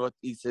possibly in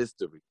Northeast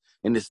history.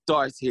 And it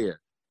starts here.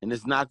 And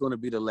it's not going to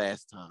be the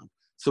last time.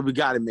 So we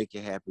got to make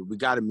it happen. We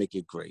got to make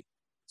it great.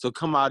 So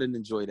come out and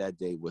enjoy that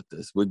day with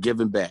us. We're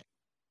giving back.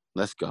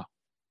 Let's go.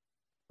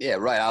 Yeah,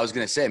 right. I was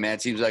going to say, man,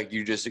 it seems like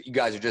you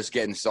guys are just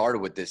getting started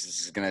with this.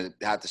 This is going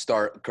to have to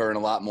start occurring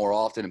a lot more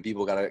often, and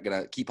people going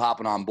to keep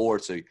hopping on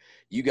board. So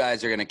you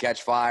guys are going to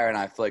catch fire, and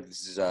I feel like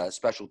this is a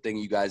special thing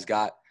you guys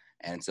got,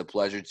 and it's a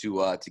pleasure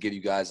to give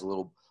you guys a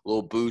little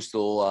boost, a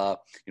little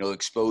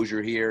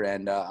exposure here,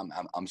 and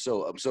I'm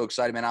so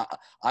excited, man.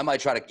 I might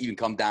try to even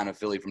come down to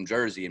Philly from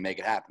Jersey and make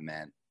it happen,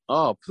 man.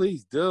 Oh,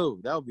 please do.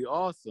 That would be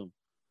awesome.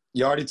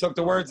 You already took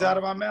the words out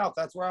of my mouth.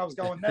 That's where I was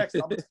going next.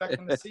 I'm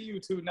expecting to see you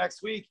two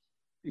next week.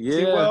 Yeah.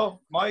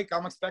 T-Will, Mike,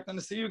 I'm expecting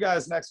to see you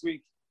guys next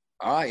week.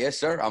 All right, yes,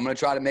 sir. I'm going to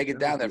try to make it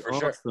down there for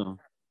sure.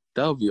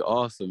 That would be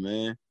awesome,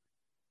 man.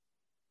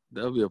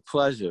 That would be a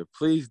pleasure.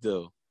 Please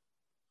do.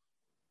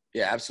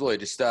 Yeah, absolutely.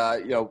 Just,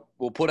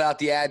 we'll put out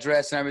the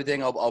address and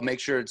everything. I'll make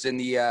sure it's in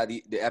the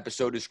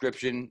episode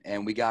description,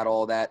 and we got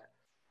all that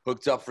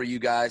hooked up for you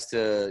guys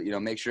to,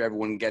 make sure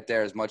everyone can get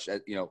there as much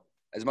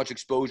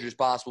exposure as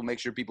possible. Make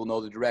sure people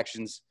know the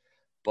directions.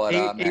 But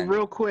hey,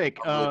 real quick,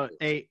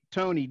 hey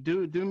Tony,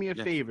 do me a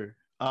favor.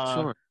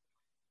 Sure.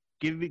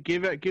 Give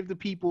the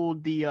people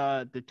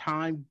the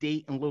time,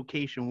 date, and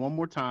location one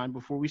more time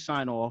before we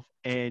sign off,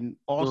 and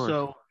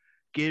also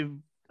give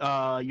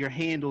your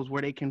handles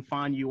where they can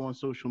find you on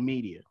social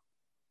media.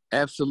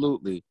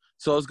 Absolutely.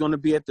 So it's going to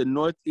be at the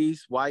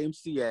Northeast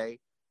YMCA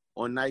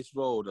on Nice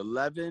Road,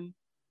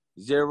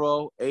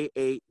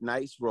 11088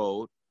 Nice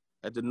Road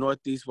at the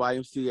Northeast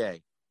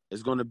YMCA.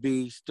 It's going to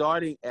be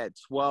starting at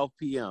 12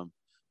 p.m.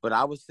 But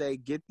I would say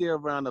get there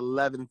around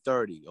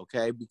 11:30,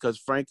 okay? Because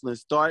Franklin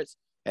starts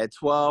at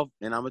 12,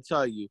 and I'm going to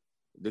tell you,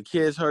 the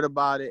kids heard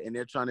about it, and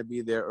they're trying to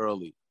be there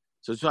early.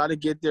 So try to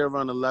get there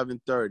around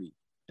 11:30.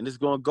 And it's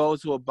going to go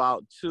to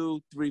about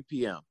 3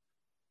 p.m.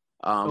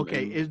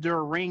 Okay, is there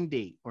a rain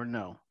date or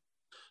no?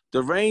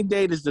 The rain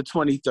date is the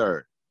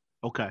 23rd.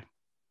 Okay.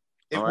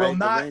 It will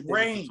not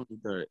rain.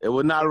 It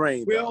will not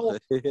rain. It will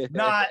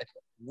not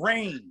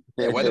rain.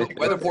 Yeah,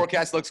 weather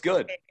forecast looks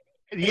good.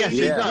 Yes,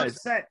 it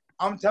does.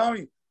 I'm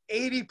telling you,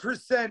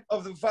 80%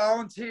 of the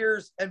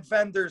volunteers and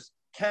vendors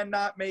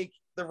cannot make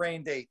the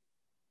rain date.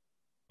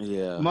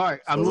 Yeah.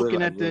 Mark, I'm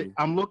looking at the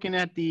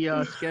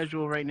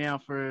schedule right now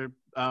for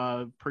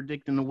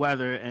predicting the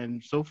weather,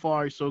 and so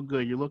far so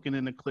good. You're looking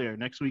in the clear.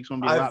 Next week's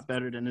gonna be a lot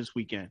better than this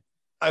weekend.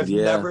 I've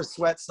never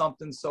sweat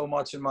something so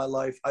much in my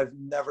life. I've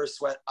never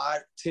sweat.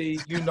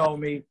 You know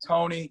me.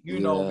 Tony, you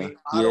know me.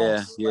 I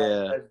don't sweat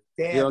a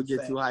damn You don't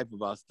get thing. too hype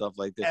about stuff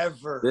like this.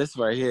 Ever. This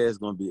right here is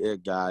going to be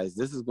it, guys.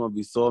 This is going to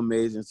be so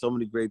amazing. So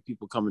many great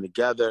people coming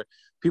together.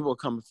 People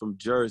coming from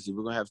Jersey.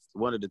 We're going to have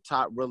one of the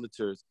top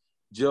realtors,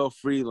 Jill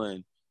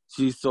Freeland.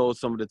 She sold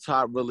some of the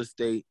top real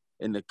estate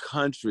in the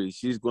country.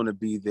 She's going to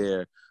be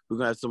there. We're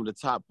going to have some of the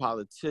top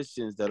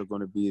politicians that are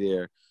going to be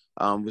there.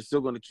 We're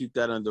still going to keep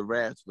that under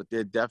wraps, but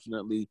they're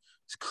definitely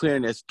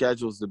clearing their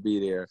schedules to be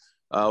there.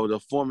 The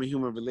former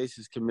Human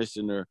Relations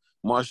Commissioner,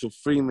 Marshall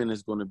Freeman,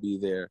 is going to be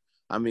there.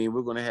 I mean,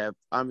 we're going to have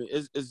 –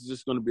 it's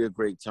just going to be a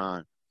great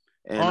time.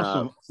 And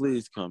awesome.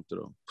 Please come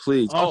through.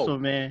 Please.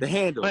 Awesome, man. The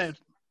handle.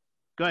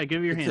 Go ahead.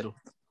 Give me your handle.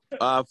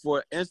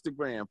 For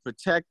Instagram,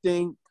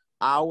 Protecting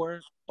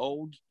Our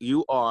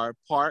OUR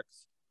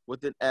Parks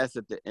with an S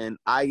at the end,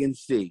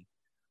 INC,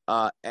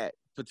 at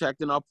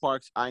Protecting Our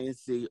Parks,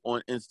 INC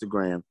on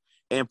Instagram,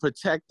 and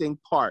Protecting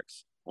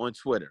Parks on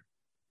Twitter.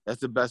 That's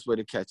the best way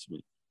to catch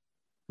me.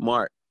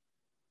 Mark.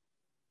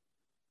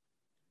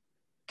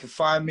 You can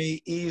find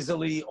me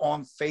easily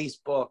on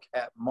Facebook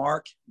at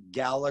Mark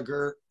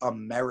Gallagher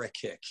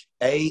Amerikick,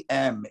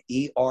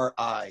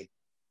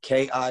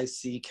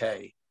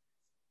 AMERIKICK.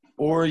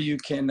 Or you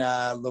can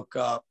look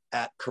up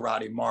at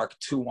Karate Mark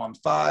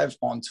 215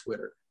 on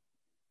Twitter.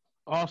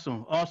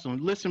 Awesome.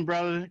 Listen,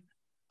 brother,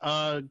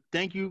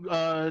 Thank you,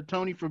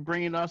 Tony, for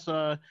bringing us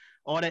all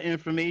that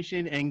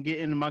information and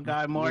getting my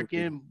guy Mark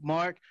in.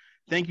 Mark,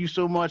 thank you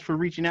so much for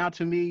reaching out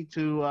to me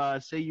to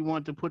say you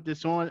want to put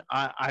this on.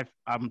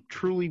 I'm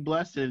truly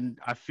blessed and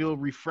I feel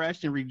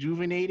refreshed and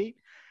rejuvenated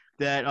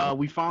that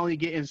we finally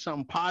getting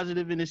something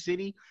positive in the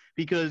city,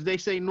 because they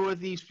say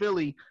Northeast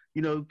Philly,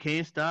 you know,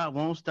 can't stop,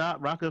 won't stop.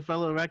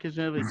 Rockefeller Records,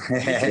 get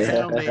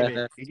down,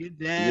 baby, get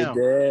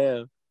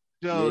down.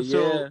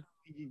 So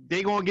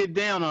they gonna get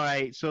down, all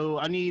right. So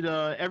I need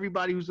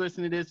everybody who's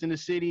listening to this in the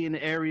city, in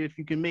the area, if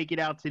you can make it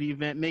out to the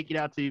event, make it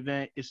out to the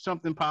event. It's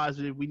something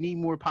positive. We need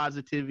more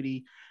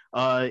positivity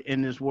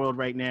in this world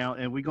right now,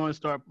 and we're going to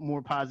start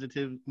more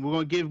positive. We're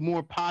going to give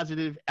more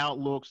positive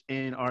outlooks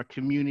in our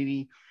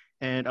community.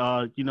 And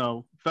you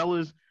know,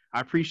 fellas, I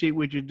appreciate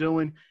what you're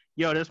doing.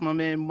 Yo, that's my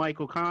man Mike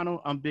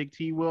O'Connell. I'm Big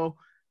T Will.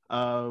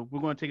 We're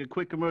going to take a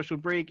quick commercial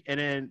break, and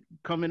then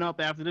coming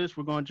up after this,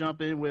 we're going to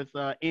jump in with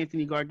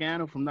Anthony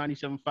Gargano from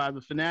 97.5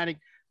 The Fanatic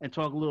and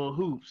talk a little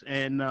hoops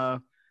and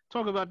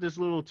talk about this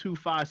little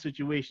 2-5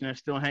 situation that's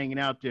still hanging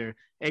out there.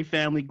 Hey,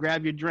 family,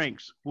 grab your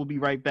drinks. We'll be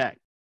right back.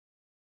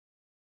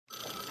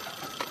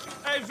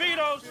 Hey,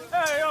 Vito's.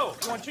 Hey, yo,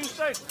 you want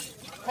cheesesteak?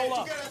 Hold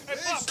on. Hey,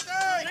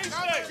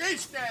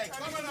 cheesesteak.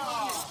 Coming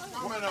on.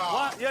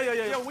 What? Yeah.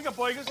 Yo, we got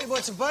burgers. Hey,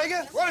 what's a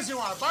burger? What does he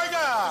want? A burger? We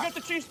got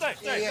the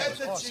cheesesteak. Get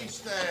the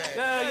cheesesteak.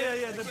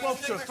 Yeah. They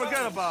both should.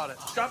 Forget about it.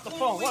 Drop the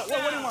phone. What do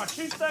you want?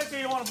 Cheesesteak or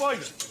you want a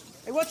burger?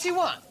 Hey, what's he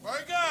want?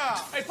 Burger.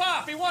 Hey,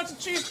 Pop, he wants a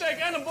cheesesteak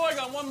and a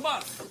burger on one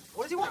bun.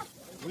 What does he want?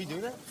 We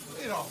do that?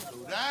 We don't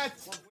do that.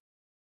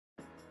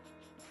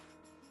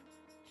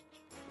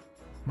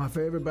 My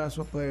favorite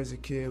basketball player as a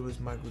kid was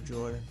Michael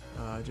Jordan.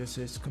 Just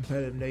his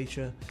competitive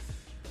nature,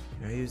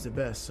 you know, he was the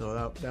best.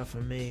 So that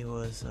for me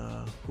was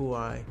who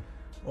I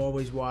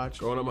always watched.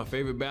 Growing up, my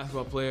favorite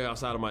basketball player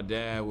outside of my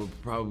dad would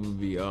probably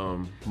be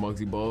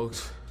Muggsy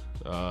Bogues.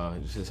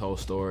 Just his whole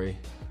story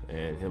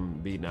and him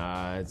beating the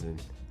odds, and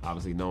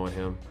obviously knowing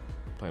him,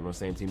 playing on the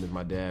same team as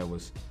my dad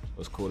was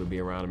cool to be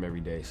around him every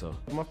day. So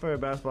my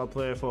favorite basketball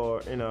player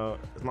for, you know,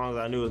 as long as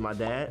I knew was my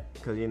dad,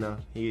 because he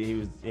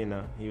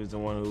was the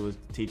one who was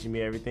teaching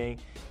me everything.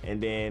 And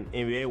then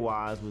NBA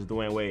wise was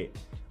Dwayne Wade.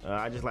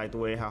 I just liked the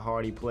way how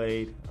hard he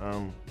played.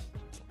 You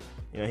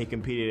know, he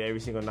competed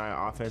every single night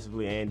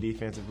offensively and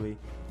defensively.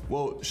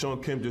 Well,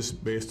 Sean Kemp,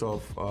 just based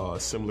off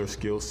similar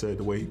skill set,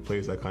 the way he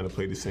plays, I kind of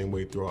played the same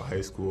way throughout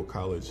high school,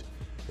 college,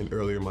 and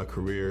earlier in my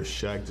career.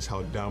 Shaq, just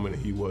how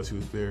dominant he was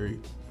very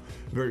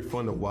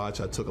fun to watch.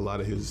 I took a lot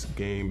of his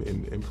game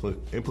and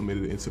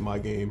implemented it into my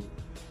game.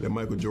 And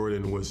Michael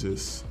Jordan was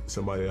just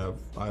somebody I've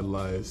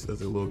idolized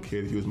as a little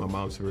kid. He was my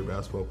mom's favorite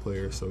basketball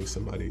player, so he's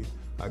somebody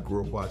I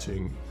grew up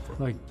watching.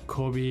 Like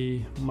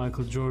Kobe,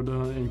 Michael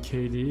Jordan, and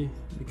KD,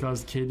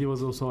 because KD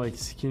was also like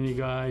skinny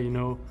guy, you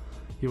know.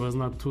 He was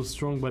not too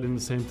strong, but in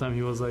the same time,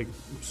 he was like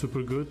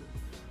super good.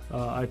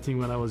 I think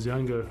when I was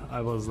younger,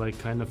 I was like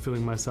kind of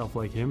feeling myself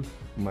like him.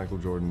 Michael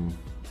Jordan,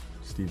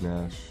 Steve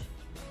Nash,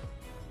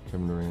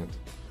 Kevin Durant,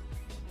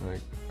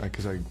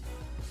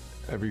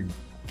 every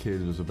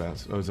kid was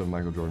I was a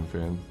Michael Jordan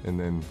fan, and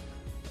then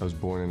I was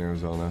born in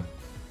Arizona,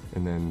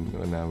 and then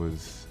when I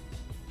was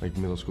like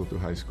middle school through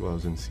high school, I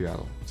was in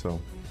Seattle.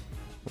 So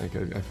like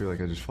I feel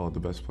like I just followed the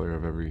best player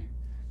of every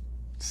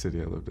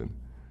city I lived in.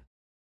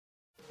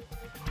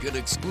 Get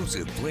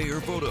exclusive player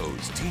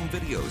photos, team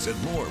videos,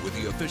 and more with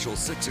the official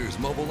Sixers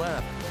mobile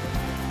app.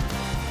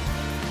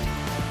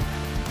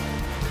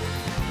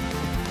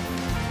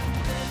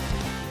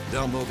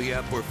 Download the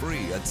app for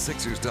free at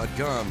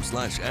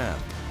Sixers.com/app.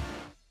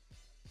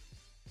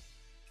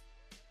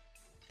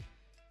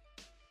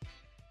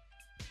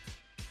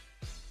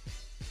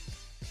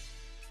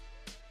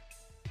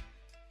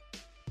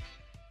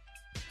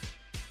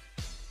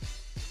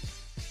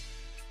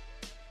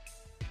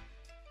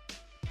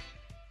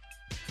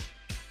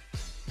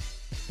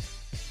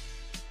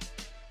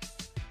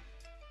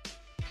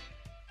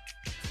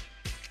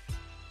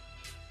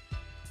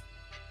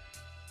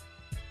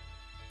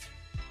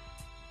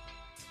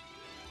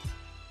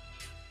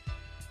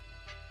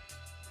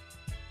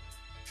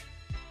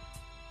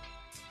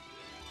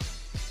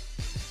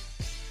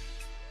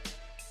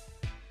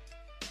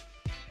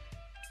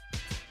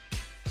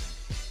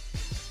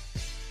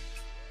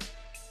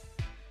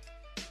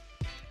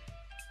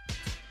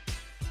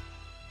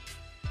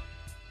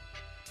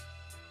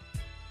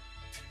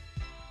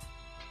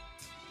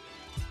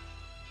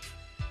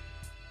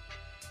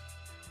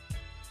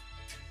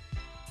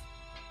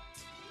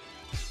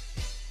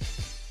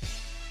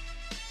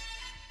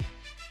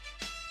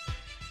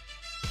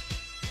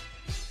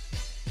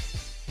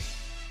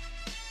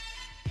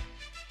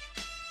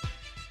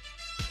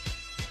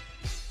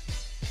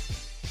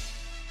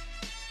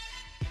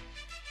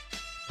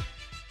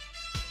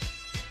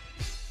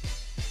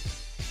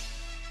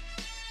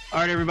 All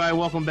right, everybody,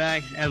 welcome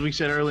back. As we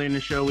said earlier in the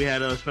show, we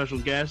had a special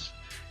guest,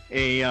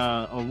 a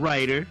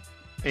writer,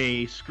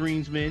 a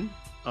screensman,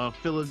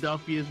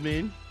 Philadelphia's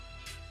man.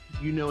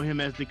 You know him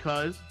as the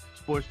Cuz,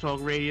 Sports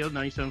Talk Radio,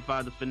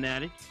 97.5 The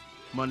Fanatic,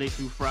 Monday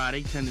through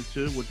Friday, 10 to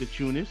 2 with the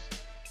Tunis.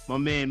 my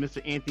man,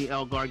 Mr. Anthony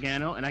L.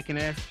 Gargano, and I can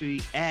actually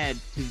add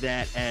to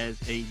that as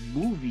a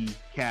movie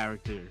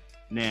character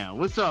now.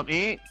 What's up,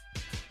 Ant?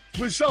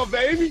 What's up,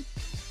 baby?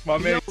 My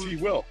man, T.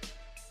 Will.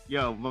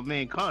 Yo, my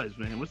man, Cuz,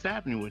 man. What's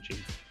happening with you?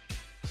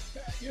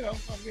 You know,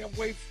 I mean, I'm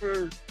waiting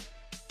for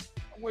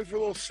a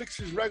little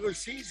Sixers regular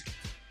season.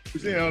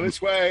 You know,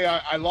 this way,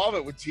 I love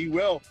it with T.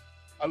 Will.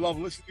 I love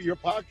listening to your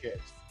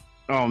podcast.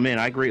 Oh, man,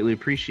 I greatly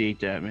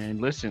appreciate that,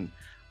 man. Listen,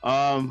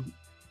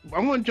 I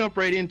want to jump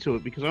right into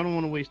it because I don't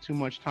want to waste too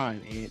much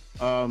time.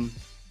 And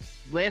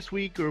last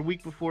week or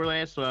week before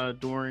last,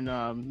 during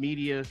the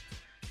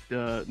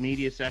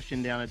media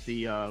session down at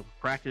the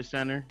practice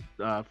center,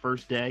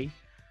 first day,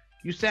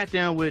 you sat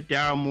down with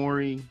Daryl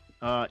Morey,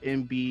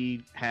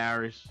 Embiid,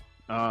 Harris.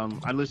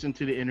 I listened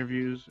to the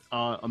interviews.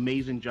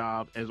 Amazing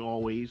job as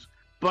always.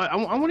 But I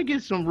want to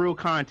get some real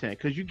content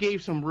because you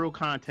gave some real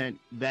content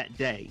that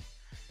day,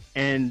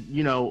 and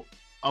you know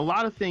a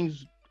lot of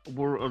things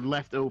were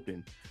left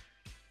open.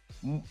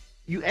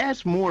 You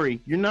asked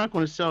Morey, you're not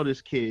going to sell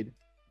this kid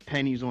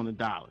pennies on the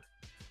dollar.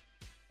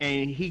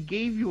 And he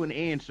gave you an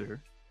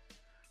answer,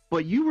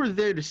 but you were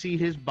there to see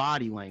his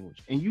body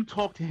language, and you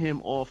talked to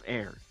him off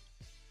air.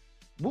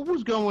 What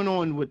was going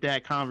on with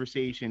that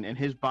conversation and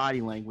his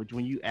body language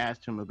when you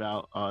asked him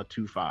about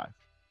 2-5?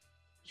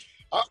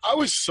 I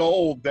was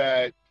sold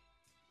that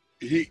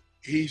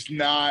he's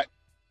not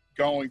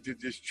going to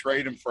just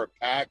trade him for a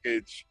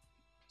package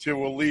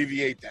to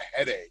alleviate the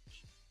headache.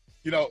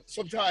 You know,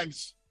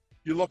 sometimes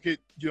you look at,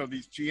 you know,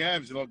 these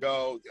GMs and they'll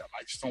go,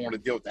 I just don't want to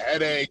deal with the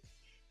headache.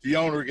 The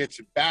owner gets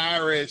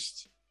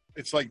embarrassed.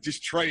 It's like,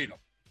 just trade him.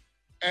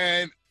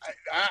 And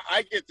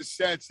I get the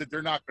sense that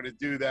they're not going to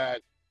do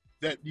that,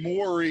 that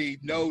Morey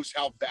knows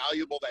how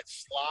valuable that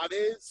slot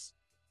is.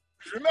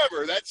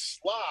 Remember, that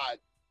slot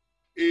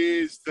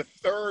is the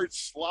third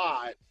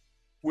slot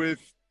with,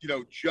 you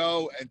know,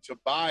 Joe and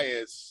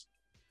Tobias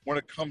when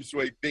it comes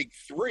to a big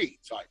three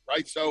type,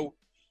 right? So,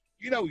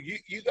 you know,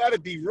 you got to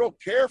be real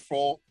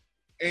careful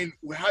in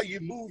how you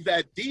move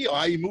that deal,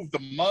 how you move the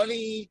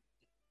money,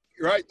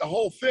 right? The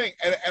whole thing.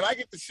 And I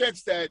get the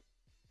sense that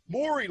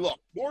Morey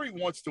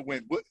wants to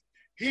win.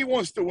 He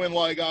wants to win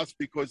like us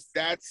because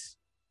that's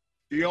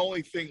the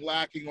only thing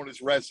lacking on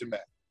his resume.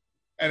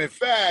 And in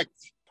fact,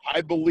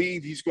 I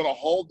believe he's going to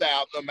hold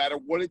out no matter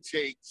what it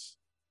takes,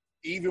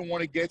 even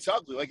when it gets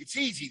ugly. Like, it's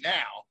easy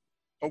now,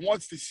 but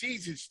once the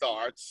season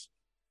starts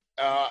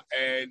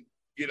and,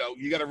 you know,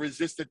 you got to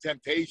resist the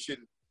temptation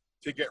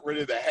to get rid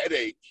of the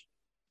headache.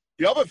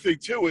 The other thing,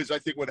 too, is I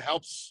think what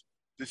helps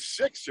the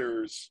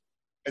Sixers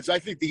is I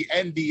think the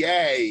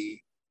NBA,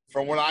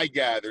 from what I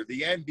gather,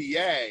 the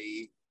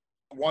NBA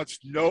wants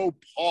no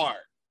part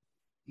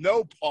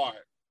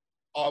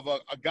of a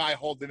guy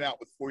holding out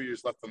with 4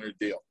 years left on their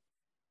deal.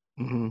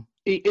 Mm-hmm.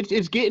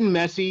 It's getting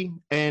messy,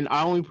 and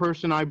the only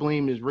person I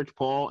blame is Rich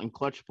Paul and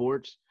Clutch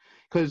Sports.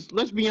 Because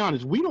let's be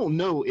honest, we don't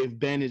know if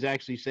Ben is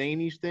actually saying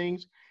these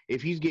things,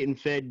 if he's getting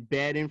fed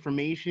bad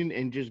information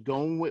and just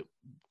going with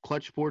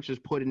Clutch Sports is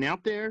putting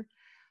out there.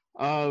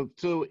 So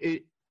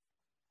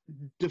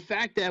the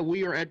fact that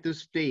we are at this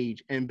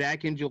stage, and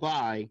back in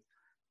July,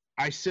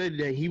 I said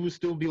that he would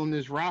still be on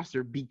this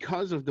roster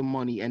because of the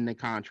money and the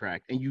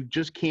contract, and you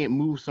just can't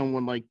move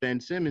someone like Ben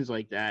Simmons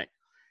like that.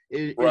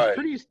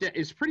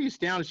 It's pretty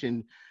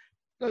astonishing.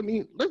 I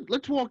mean,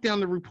 let's walk down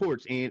the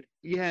reports. And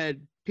you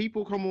had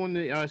people come on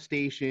the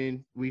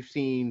station. We've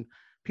seen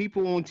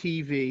people on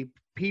TV,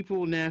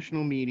 people in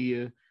national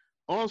media,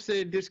 all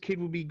said this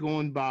kid would be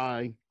going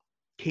by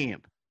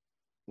camp.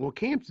 Well,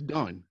 camp's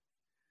done.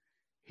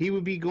 He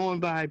would be going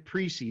by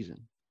preseason.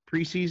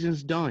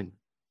 Preseason's done.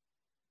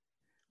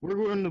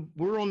 We're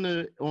on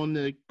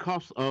the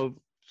cusp of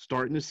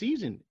starting the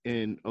season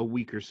in a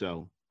week or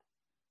so.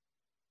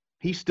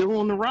 He's still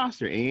on the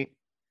roster, ain't?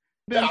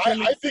 Yeah,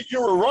 I think you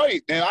were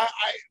right, man.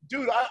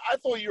 I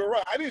thought you were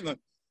right. I didn't.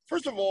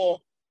 First of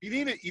all, you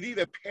need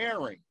a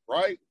pairing,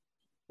 right?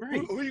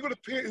 Right. Who are you going to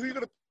pair? Who are you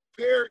going to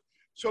pair?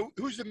 So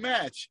who's the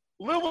match?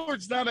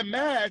 Lillard's not a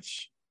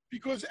match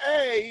because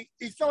A,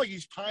 it's not like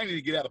he's pining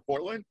to get out of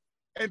Portland,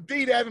 and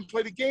B, they haven't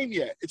played a game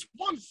yet. It's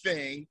one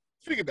thing.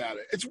 Think about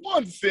it. It's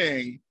one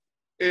thing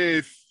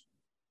if,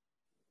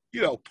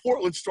 you know,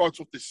 Portland starts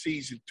with the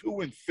season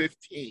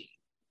 2-15,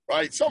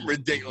 right? Something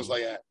ridiculous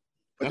like that.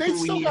 But That's they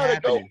still got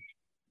to go.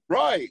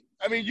 Right.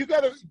 I mean,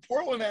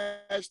 Portland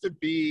has to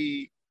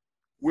be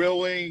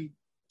willing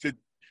to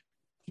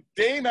 –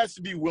 Dame has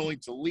to be willing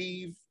to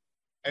leave,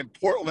 and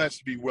Portland has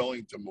to be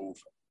willing to move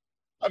him.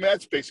 I mean,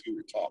 that's basically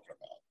what we're talking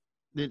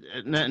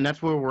about. And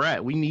that's where we're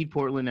at. We need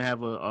Portland to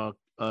have a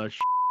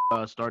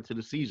start to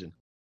the season.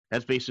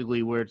 That's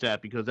basically where it's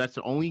at because that's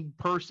the only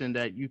person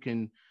that you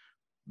can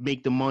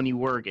make the money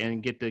work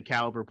and get the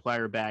caliber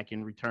player back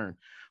in return.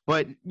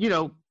 But, you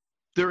know,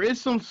 there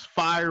is some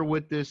fire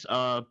with this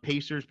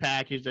Pacers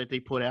package that they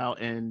put out,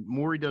 and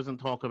Morey doesn't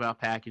talk about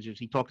packages.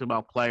 He talks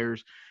about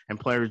players and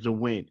players to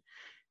win.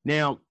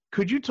 Now,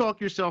 could you talk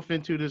yourself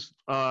into this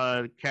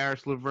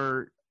Karis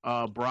LeVert,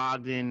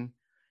 Brogdon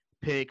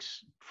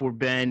picks for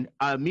Ben?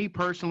 Me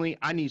personally,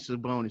 I need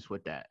Sabonis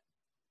with that.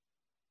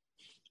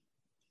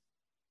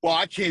 Well,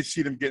 I can't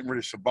see them getting rid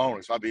of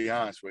Sabonis. I'll be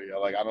honest with you.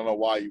 Like, I don't know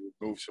why you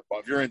would move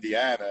Sabonis. If you're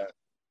Indiana,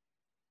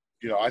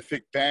 I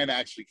think Ben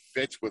actually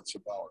fits with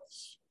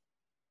Sabonis,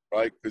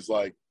 right? Because,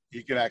 like,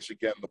 he can actually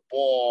get him the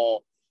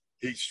ball.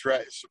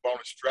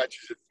 Sabonis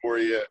stretches it for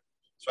you.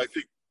 So I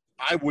think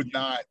I would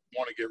not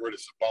want to get rid of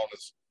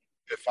Sabonis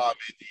if I'm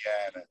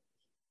Indiana.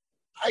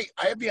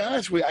 I'll be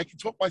honest with you. I can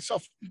talk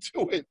myself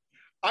into it.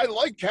 I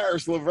like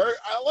Karis LeVert.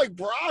 I like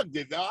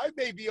Brogdon. Now, I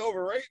may be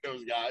overrating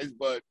those guys,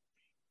 but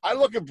I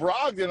look at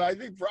Brogdon. I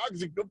think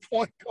Brogdon's a good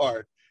point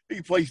guard. I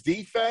think he plays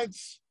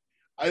defense.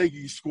 I think he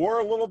can score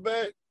a little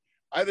bit.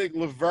 I think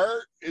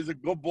LeVert is a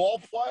good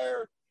ball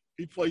player.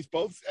 He plays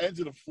both ends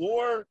of the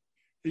floor.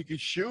 He can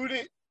shoot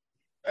it.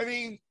 I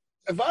mean,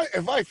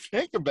 if I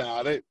think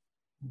about it,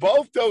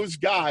 both those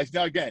guys,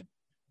 now again,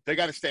 they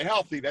got to stay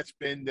healthy. That's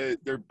been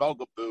their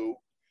bugaboo,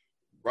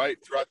 right,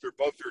 throughout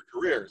both their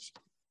careers.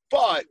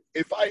 But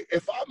if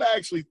I'm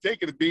actually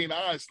thinking of being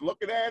honest,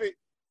 looking at it,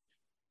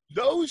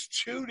 those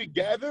two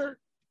together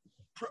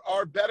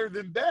are better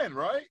than Ben,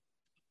 right?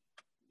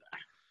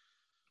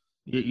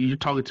 You're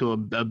talking to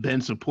a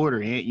Ben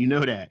supporter, Ant. You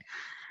know that.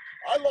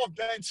 I love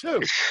Ben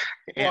too.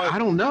 I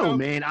don't know,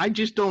 man. I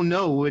just don't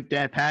know with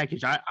that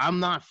package. I'm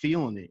not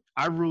feeling it.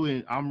 I'm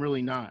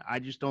really not. I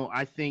just don't.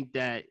 I think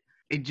that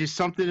it just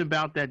something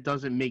about that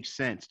doesn't make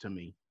sense to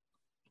me.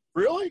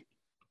 Really?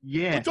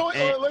 Yeah.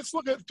 Let's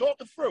talk it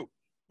through.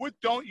 What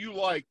don't you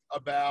like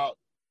about?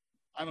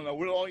 I don't know.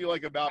 What don't you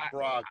like about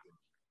Brogdon?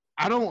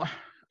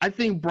 I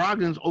think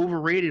Brogdon's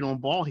overrated on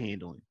ball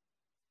handling.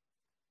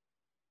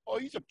 Oh,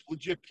 he's a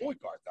legit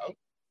point guard, though.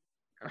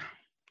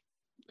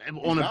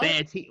 On a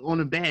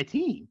bad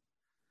team.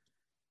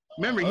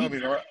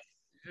 Remember,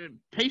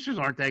 Pacers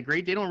aren't that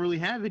great. They don't really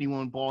have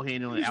anyone ball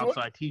handling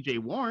outside T.J.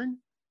 Warren.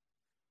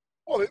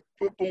 Well,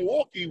 but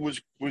Milwaukee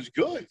was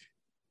good.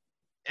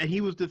 And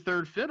he was the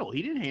third fiddle.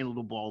 He didn't handle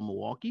the ball in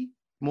Milwaukee.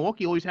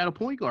 Milwaukee always had a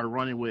point guard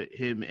running with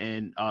him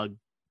and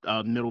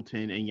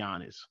Middleton and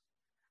Giannis.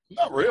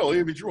 Not really.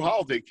 I mean, Drew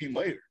Holiday came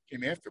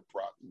after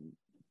Brogdon.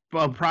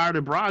 But prior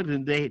to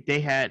Brogdon,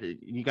 they had,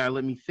 you gotta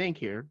let me think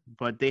here,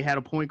 but they had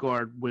a point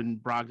guard when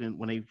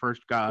they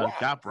first got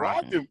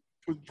Brogdon.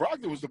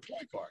 Brogdon was the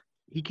point guard.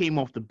 He came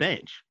off the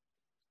bench.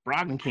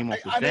 Brogdon came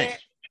off the bench.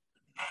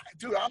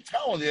 Dude, I'm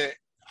telling you,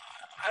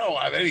 I don't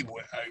have any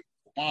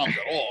qualms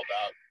at all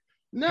about.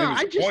 No,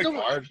 I just don't.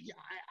 Guard.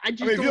 I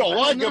mean, if you don't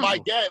like him, I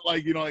get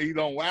he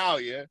don't wow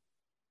you.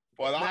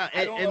 But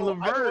I don't know.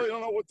 LeVert, I really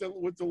don't know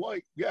what to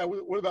like. Yeah,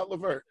 what about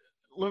LeVert?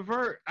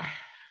 LeVert.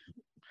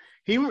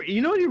 He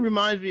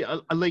reminds me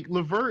of, like,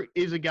 LeVert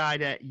is a guy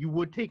that you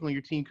would take on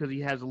your team because he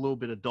has a little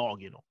bit of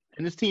dog in him,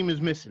 and this team is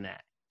missing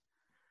that.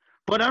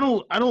 But I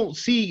don't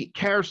see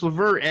Karis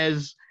LeVert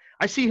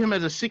I see him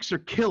as a Sixer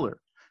killer.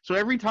 So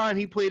every time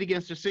he played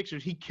against the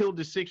Sixers, he killed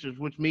the Sixers,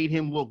 which made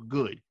him look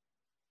good.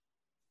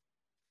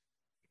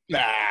 Nah,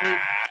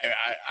 I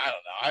don't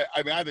know.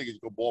 I mean, I think he's a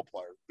good ball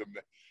player.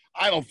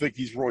 I don't think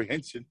he's Roy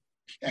Hinson.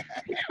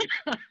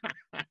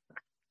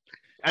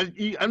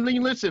 I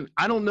mean, listen,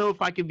 I don't know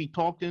if I can be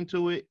talked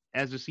into it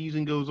as the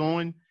season goes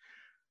on.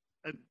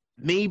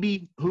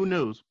 Maybe, who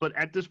knows? But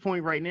at this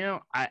point right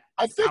now, I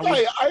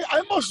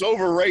must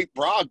overrate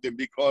Brogdon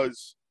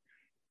because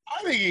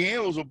I think he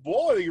handles a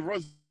ball. I think he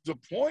runs a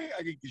point. I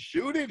think he can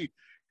shoot it.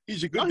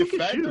 He's a good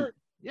defender.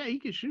 Yeah, he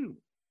can shoot.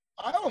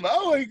 I don't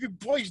know. He can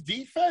play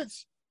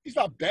defense. He's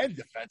not bad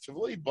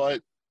defensively,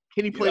 but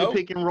can he play the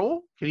pick and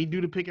roll? Can he do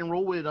the pick and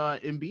roll with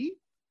Embiid?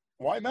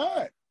 Why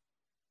not?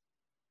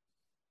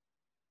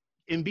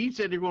 Embiid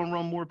said they're going to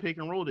run more pick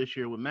and roll this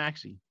year with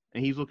Maxey,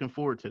 and he's looking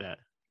forward to that.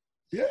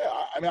 Yeah,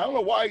 I mean, I don't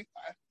know why.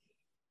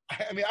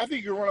 I mean, I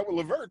think you can run it with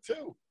LeVert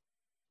too.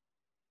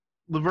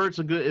 LeVert's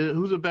a good.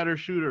 Who's a better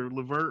shooter,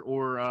 LeVert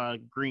or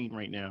Green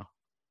right now?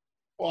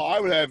 Well, I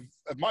would have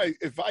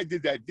if I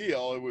did that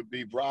deal, it would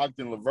be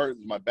Brogdon, LeVert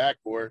is my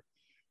backcourt.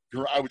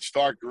 I would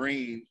start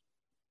Green,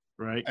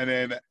 right,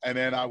 and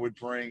then I would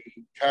bring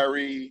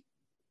Curry,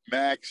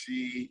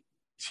 Maxey,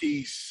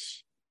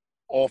 Tease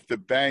off the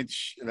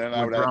bench, and then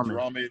I would have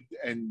Drummond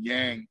and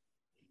Yang.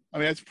 I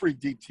mean, that's a pretty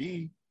deep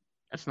team.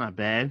 That's not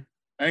bad.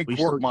 And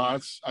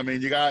Korkmaz. I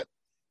mean,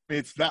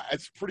 it's a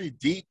pretty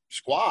deep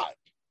squad.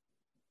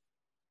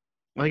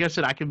 Like I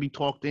said, I can be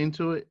talked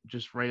into it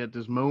just right at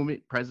this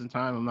moment, present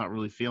time. I'm not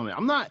really feeling it.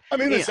 I'm not. I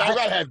mean, listen, I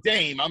got to have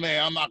Dame. I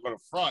mean, I'm not going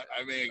to front.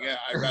 I mean, again,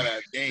 I got to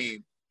have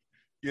Dame.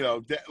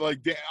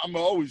 I'm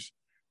always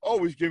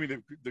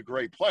giving the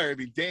great player. I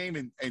mean, Dame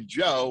and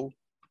Joe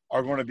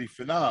are going to be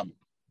phenomenal.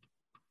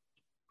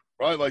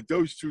 Right? Like,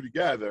 those two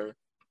together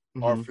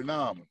are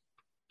phenomenal.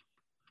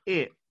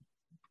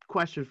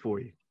 Question for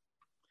you.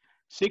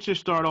 Sixers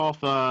start off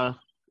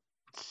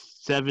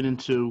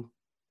 7-2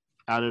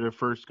 out of their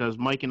first, because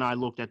Mike and I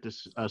looked at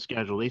this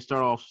schedule. They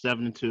start off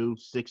 7-2,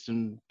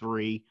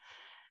 6-3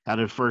 out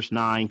of the first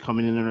 9,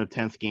 coming in their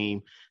 10th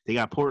game. They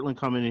got Portland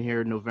coming in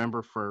here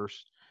November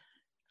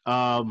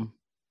 1st.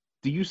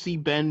 Do you see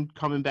Ben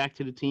coming back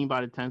to the team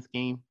by the 10th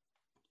game?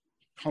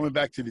 Coming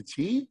back to the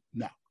team?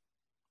 No.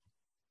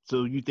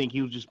 So you think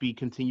he'll just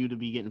continue to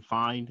be getting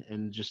fined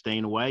and just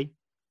staying away?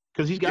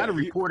 Because he's got to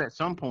report at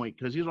some point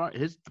because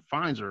his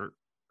fines are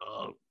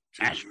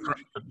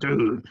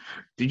dude.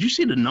 Did you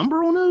see the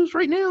number on those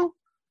right now?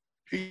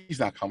 He's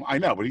not coming. I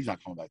know, but he's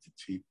not coming back to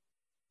the team.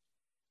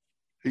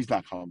 He's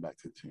not coming back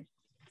to the team.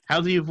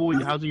 How's he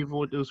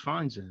avoid those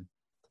fines then?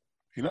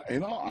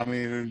 I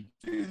mean,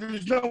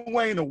 there's no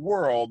way in the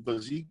world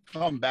does he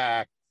come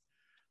back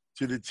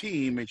to the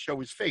team and show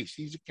his face.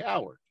 He's a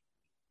coward.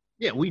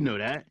 Yeah, we know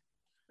that.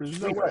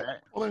 There's no way.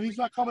 Well, then he's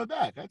not coming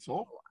back. That's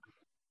all.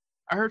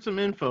 I heard some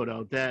info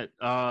though that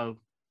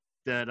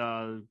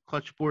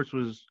Clutch Sports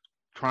was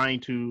trying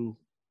to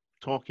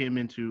talk him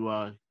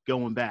into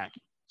going back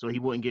so he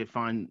wouldn't get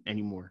fined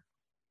anymore.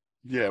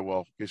 Yeah,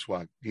 well, guess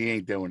what? He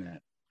ain't doing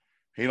that.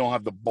 He don't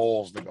have the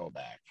balls to go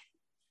back.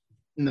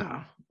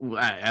 No,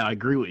 I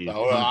agree with you.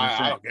 No,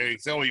 I okay,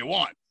 say what you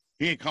want.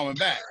 He ain't coming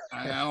back.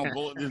 I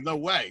don't. There's no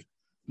way.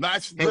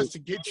 Unless the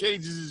kid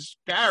changes his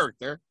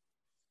character,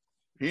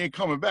 he ain't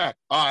coming back.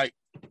 All right,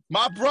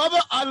 my brother,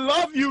 I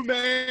love you,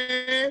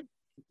 man.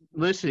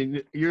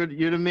 Listen, you're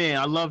the man.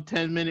 I love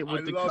 10 Minute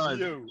with the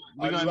cuz.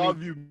 I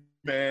love you,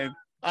 man.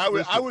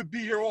 I would be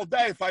here all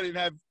day if I didn't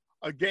have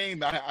a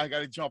game. I got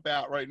to jump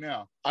out right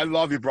now. I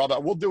love you, brother.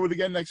 We'll do it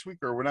again next week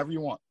or whenever you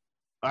want.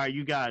 All right,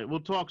 you got it. We'll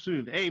talk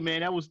soon. Hey,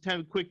 man, that was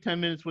 10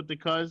 Minutes with the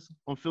cuz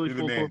on Philly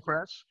Phull Court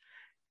Press.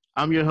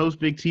 I'm your host,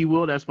 Big T.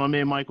 Will. That's my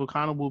man, Michael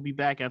Connell. We'll be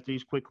back after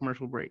these quick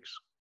commercial breaks.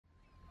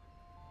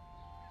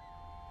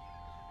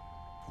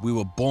 We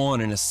were born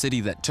in a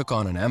city that took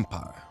on an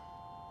empire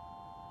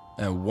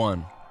and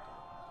won.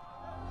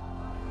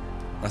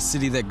 A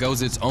city that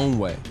goes its own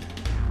way,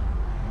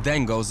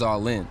 then goes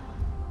all in.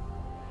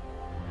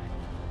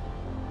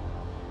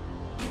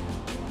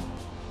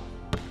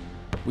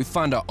 We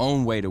find our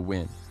own way to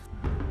win.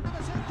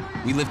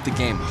 We lift the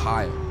game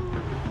higher.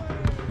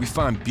 We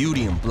find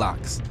beauty in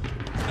blocks.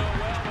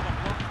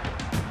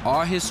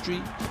 Our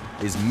history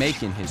is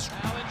making history.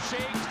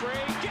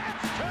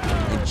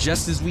 And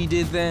just as we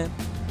did then,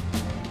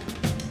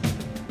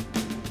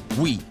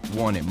 we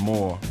wanted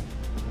more.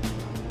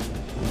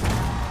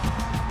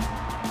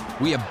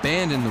 We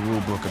abandoned the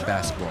rule book of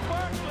basketball.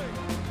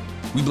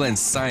 We blend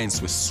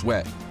science with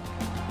sweat.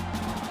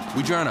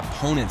 We drown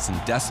opponents in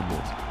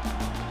decibels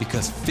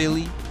because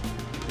Philly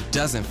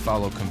doesn't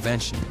follow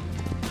convention.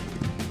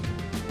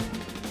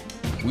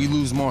 We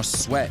lose more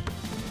sweat,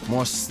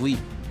 more sleep,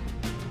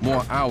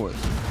 more hours,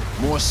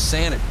 more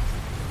sanity.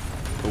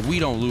 But we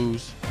don't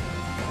lose.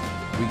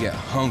 We get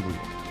hungry.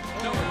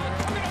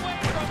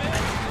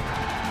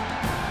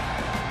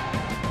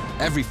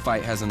 Every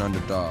fight has an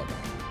underdog,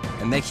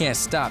 and they can't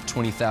stop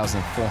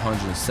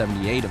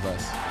 20,478 of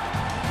us.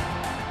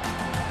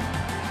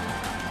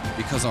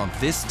 Because on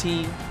this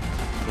team,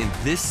 in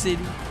this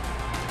city,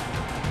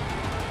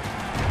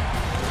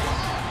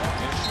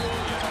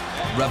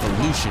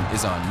 revolution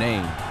is our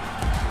name.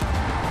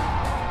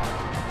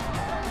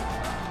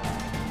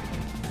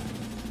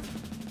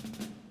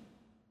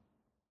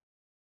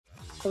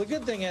 Well, the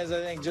good thing is,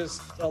 I think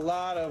just a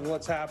lot of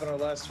what's happened over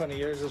the last 20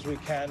 years is we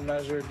can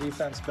measure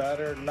defense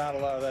better. Not a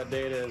lot of that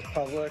data is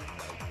public,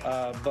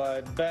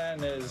 but Ben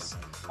has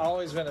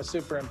always been a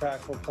super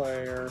impactful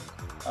player.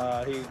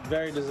 He's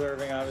very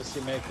deserving,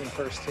 obviously, making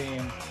first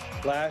team.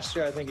 Last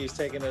year, I think he's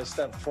taken a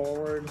step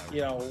forward.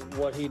 You know,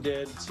 what he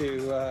did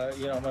to,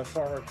 my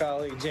former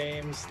colleague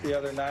James the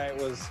other night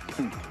was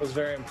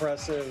very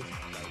impressive.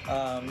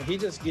 He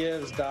just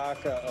gives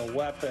Doc a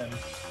weapon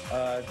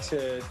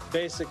to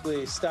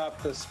basically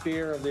stop the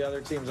spear of the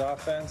other team's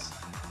offense.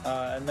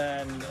 And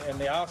then in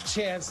the off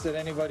chance that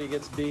anybody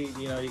gets beat,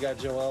 you got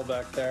Joel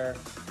back there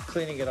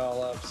cleaning it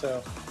all up.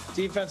 So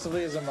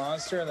defensively is a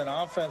monster, and then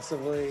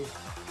offensively,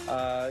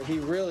 he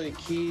really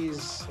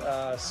keys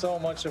so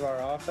much of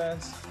our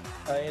offense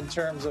in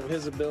terms of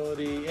his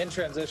ability in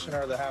transition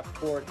or the half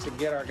court to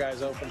get our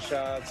guys open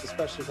shots,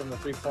 especially from the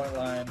three-point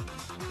line.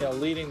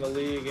 Leading the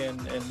league in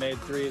made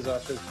threes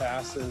off his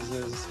passes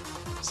is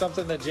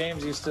something that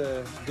James used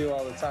to do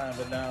all the time,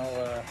 but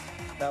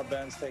now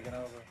Ben's taken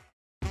over.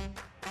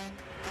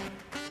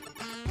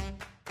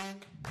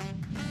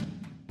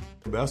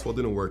 If basketball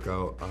didn't work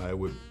out, I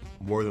would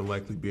more than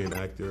likely be an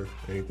actor,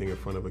 anything in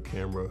front of a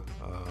camera.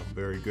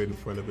 Very good in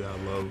front of it. I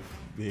love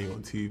being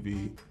on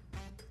TV.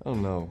 I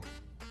don't know.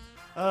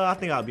 I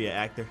think I'll be an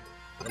actor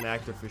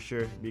for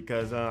sure,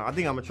 because I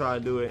think I'm gonna try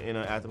to do it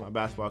after my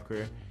basketball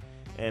career.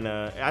 And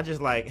I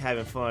just like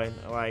having fun,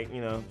 like,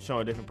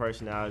 showing different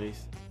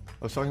personalities.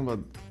 I was talking about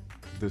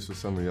this with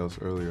somebody else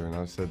earlier, and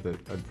I said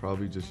that I'd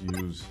probably just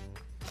use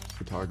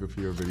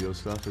photography or video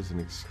stuff as an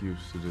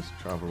excuse to just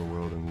travel the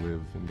world and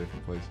live in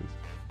different places.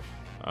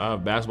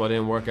 Basketball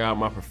didn't work out.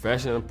 My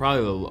profession, I'm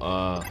probably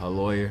a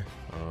lawyer.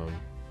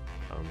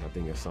 I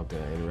think it's something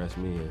that interests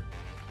me. And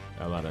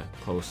got a lot of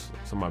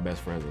some of my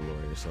best friends are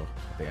lawyers, so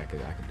I think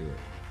I could do it.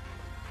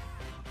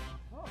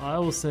 I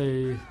will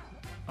say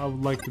I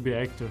would like to be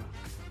an actor.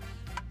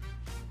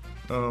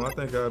 I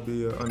think I'd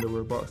be an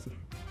underwear boxer.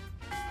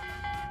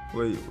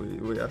 Wait,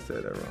 I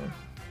said that wrong.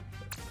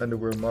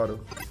 Underwear model.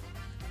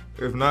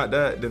 If not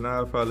that, then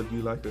I'd probably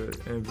be like an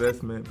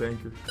investment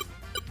banker.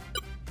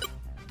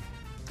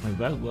 If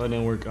basketball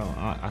didn't work out,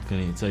 I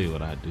couldn't even tell you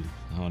what I'd do.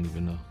 I don't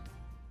even know.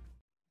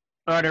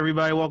 All right,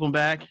 everybody, welcome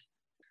back.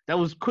 That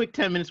was quick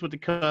 10 minutes with the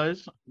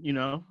cuz, you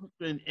know,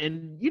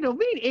 and you know,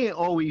 me and Ant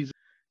always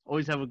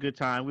have a good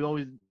time. We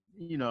always,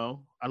 you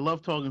know, I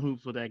love talking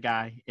hoops with that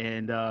guy,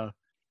 and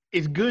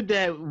it's good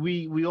that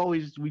we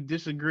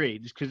disagree,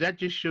 just because that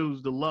just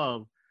shows the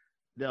love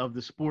of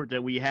the sport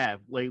that we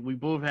have. Like, we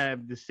both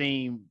have the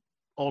same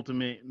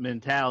ultimate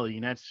mentality,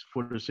 and that's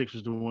for the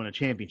Sixers to win a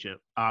championship,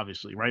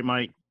 obviously, right,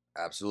 Mike?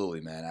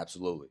 Absolutely, man.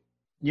 Absolutely.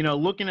 You know,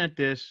 looking at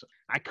this,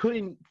 I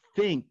couldn't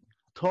think,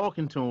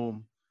 talking to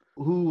him,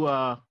 who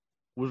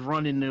was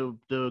running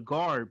the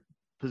guard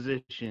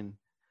position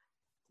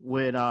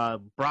when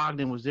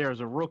Brogdon was there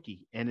as a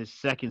rookie in his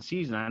second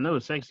season. I know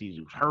his second season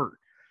he was hurt.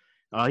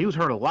 He was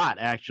hurt a lot,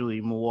 actually,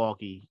 in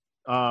Milwaukee.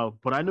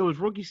 But I know his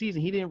rookie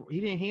season he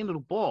didn't handle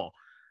the ball.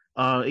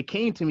 It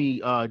came to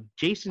me,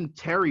 Jason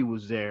Terry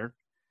was there,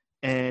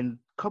 and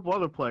a couple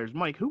other players.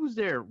 Mike, who was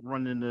there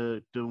running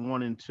the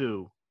 1 and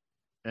 2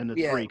 and the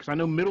 3? Because I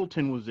know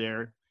Middleton was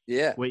there.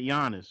 Yeah. With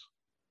Giannis.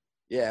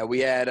 Yeah, we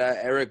had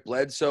Eric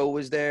Bledsoe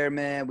was there,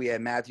 man. We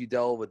had Matthew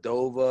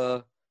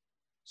Dellavedova.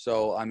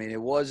 So, I mean,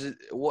 it was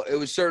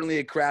certainly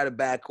a crowded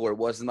backcourt. It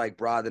wasn't like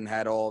Brogdon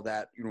had all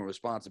that, you know,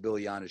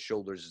 responsibility on his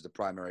shoulders as the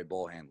primary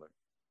ball handler.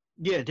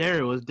 Yeah, there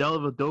it was,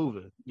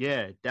 Dellavedova.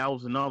 Yeah, that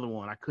was another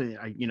one.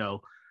 You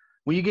know,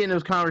 when you get in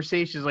those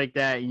conversations like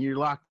that and you're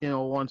locked in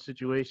on one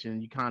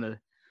situation, you kind of,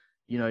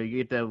 you know, you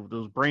get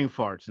those brain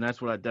farts, and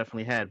that's what I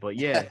definitely had. But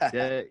yeah,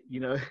 that, you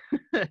know,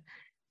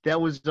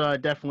 that was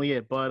definitely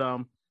it. But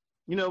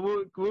you know,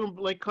 we're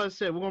like Cuz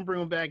said, we're gonna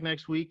bring him back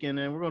next week, and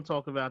then we're gonna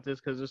talk about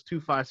this because this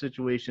 2-5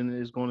 situation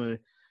is gonna,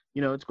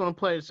 you know, it's gonna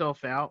play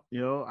itself out.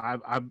 You know,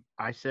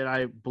 I said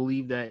I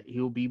believe that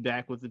he'll be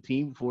back with the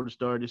team before the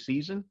start of the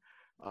season.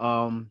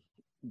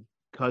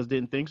 Cuz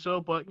didn't think so,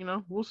 but you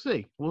know, we'll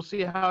see. We'll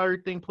see how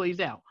everything plays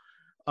out.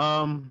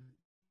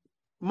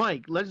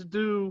 Mike, let's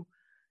do.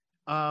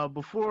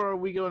 Before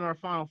we go in our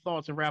final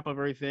thoughts and wrap up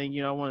everything,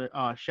 you know, I want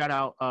to shout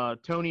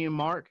out Tony and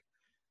Mark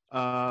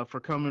for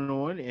coming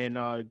on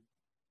and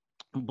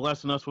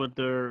blessing us with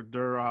their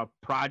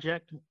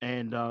project.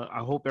 And I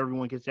hope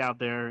everyone gets out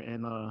there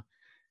and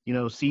you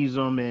know, sees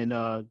them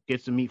and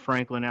gets to meet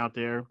Franklin out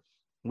there.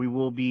 We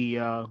will be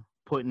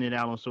putting it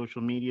out on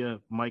social media.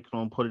 Mike's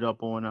gonna put it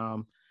up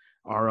on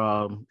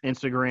our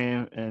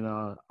Instagram,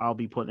 and I'll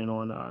be putting it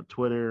on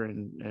Twitter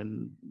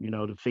and you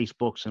know, the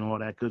Facebooks and all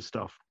that good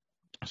stuff.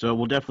 So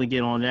we'll definitely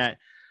get on that.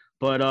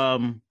 But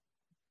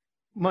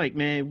Mike,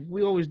 man,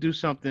 we always do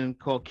something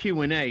called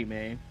Q&A,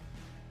 man.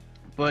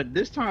 But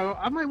this time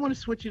I might want to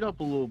switch it up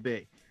a little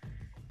bit.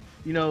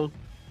 You know,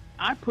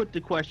 I put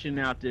the question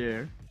out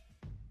there,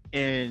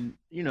 and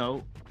you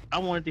know, I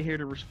wanted to hear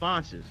the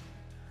responses.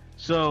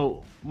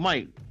 So,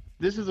 Mike,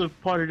 this is a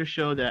part of the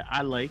show that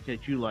I like,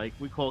 that you like.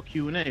 We call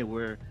Q&A,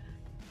 where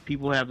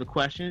people have the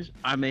questions,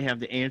 I may have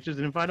the answers,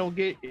 and if I don't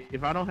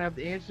have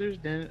the answers,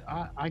 then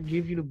I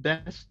give you the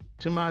best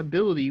to my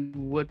ability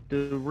what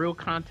the real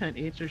content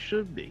answer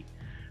should be.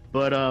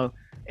 But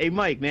hey,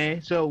 Mike,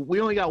 man, so we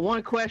only got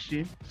one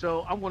question,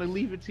 so I'm going to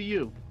leave it to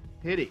you.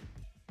 Hit it.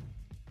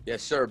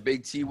 Yes, sir.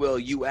 Big T. Will,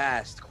 you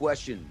asked,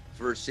 question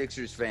for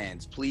Sixers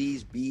fans.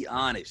 Please be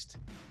honest.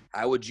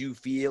 How would you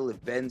feel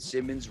if Ben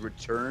Simmons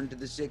returned to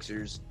the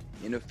Sixers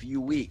in a few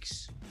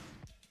weeks?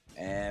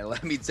 And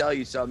let me tell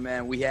you something,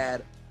 man. We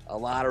had a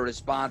lot of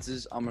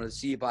responses. I'm going to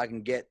see if I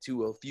can get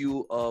to a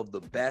few of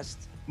the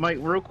best. Mike,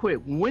 real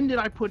quick, when did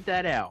I put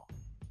that out?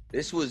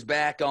 This was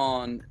back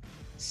on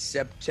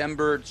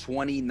September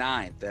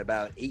 29th at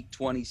about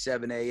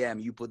 8:27 a.m.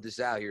 You put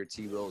this out here,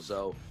 T-Will,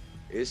 so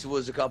this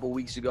was a couple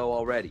weeks ago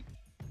already.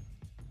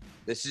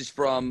 This is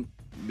from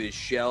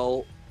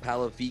Michelle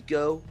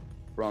Palafico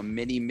from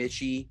Mini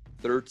Mitchie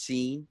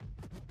 13.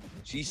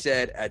 She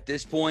said, at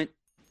this point,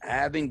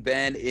 having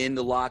Ben in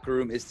the locker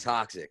room is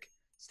toxic.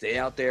 Stay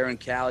out there in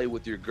Cali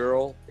with your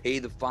girl, pay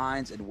the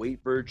fines, and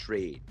wait for a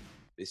trade.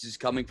 This is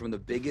coming from the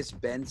biggest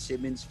Ben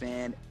Simmons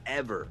fan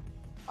ever.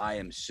 I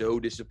am so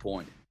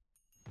disappointed.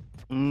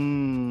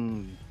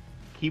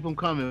 Keep them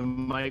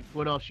coming, Mike.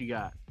 What else you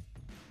got?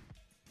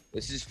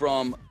 This is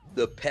from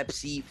the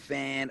Pepsi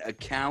fan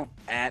account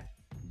at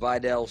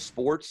Vidal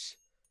Sports.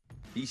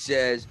 He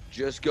says,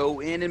 just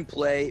go in and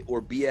play or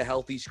be a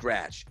healthy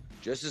scratch,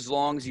 just as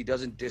long as he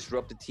doesn't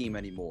disrupt the team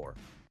anymore.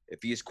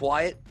 If he is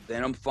quiet,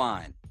 then I'm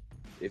fine.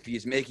 If he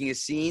is making a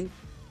scene,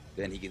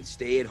 then he can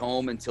stay at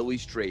home until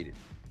he's traded.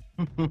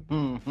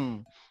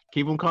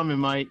 Keep them coming,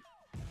 Mike.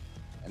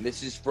 And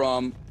this is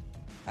from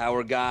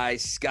our guy,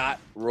 Scott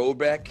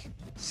Robeck,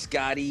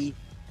 Scotty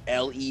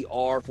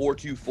LER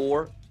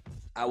 424.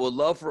 I would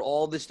love for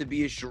all this to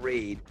be a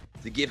charade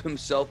to give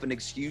himself an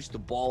excuse to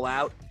ball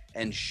out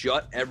and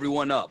shut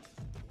everyone up.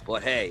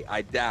 But hey,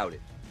 I doubt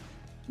it.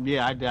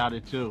 Yeah, I doubt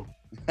it too.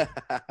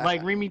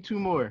 Mike, read me two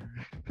more.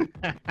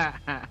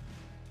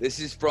 This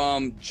is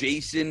from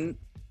Jason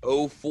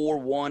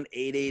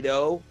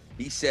 041880.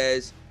 He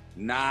says,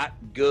 not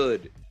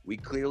good. We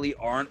clearly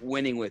aren't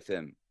winning with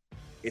him.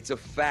 It's a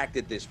fact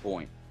at this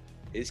point.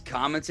 His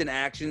comments and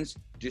actions,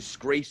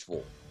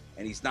 disgraceful.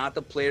 and he's not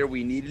the player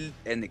we needed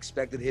and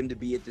expected him to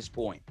be at this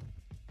point.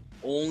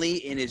 Only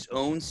in his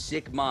own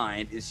sick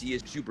mind is he a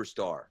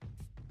superstar.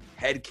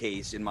 Head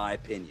case, in my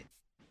opinion.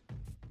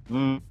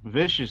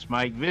 Vicious,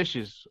 Mike,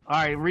 vicious. All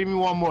right, read me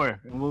one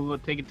more, and we'll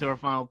take it to our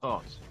final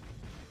thoughts.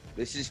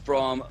 This is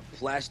from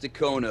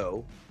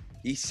Plasticono.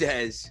 He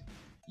says,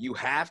 you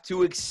have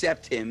to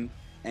accept him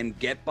and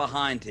get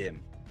behind him.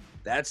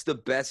 That's the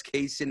best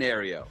case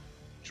scenario.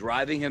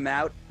 Driving him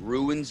out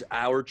ruins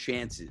our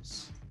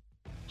chances.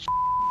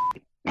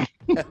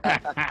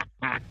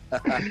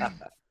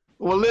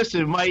 Well,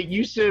 listen, Mike,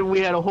 you said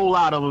we had a whole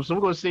lot of them, so we're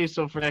going to save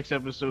some for next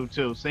episode,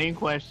 too. Same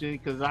question,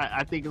 because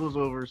I think it was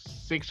over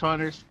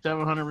 600,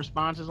 700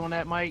 responses on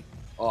that, Mike.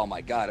 Oh,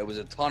 my God. It was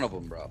a ton of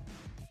them, bro.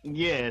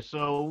 Yeah,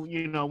 so,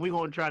 we're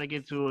going to try to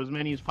get to as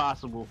many as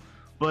possible.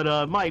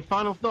 But, Mike,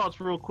 final thoughts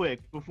real quick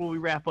before we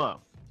wrap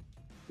up.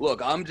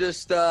 Look, I'm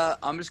just going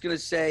to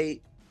say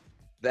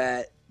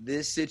that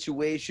this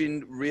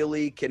situation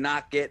really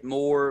cannot get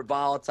more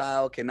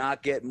volatile,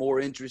 cannot get more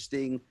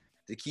interesting.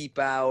 To keep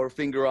our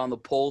finger on the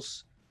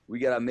pulse, we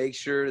got to make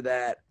sure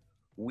that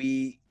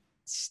we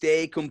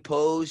stay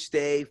composed,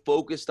 stay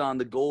focused on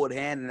the goal at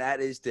hand, and that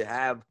is to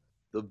have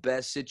the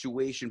best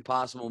situation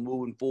possible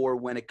moving forward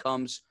when it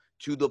comes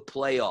to the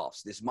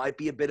playoffs. This might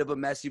be a bit of a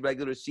messy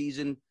regular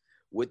season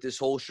with this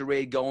whole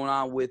charade going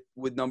on with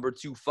number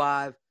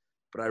 2-5,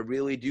 but I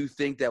really do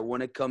think that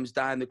when it comes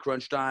down to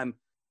crunch time,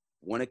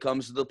 when it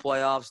comes to the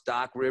playoffs,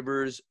 Doc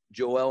Rivers,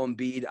 Joel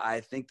Embiid, I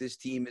think this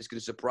team is going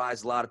to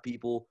surprise a lot of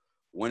people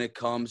when it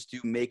comes to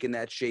making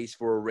that chase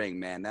for a ring,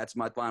 man. That's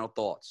my final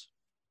thoughts.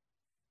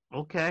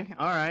 Okay.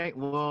 All right.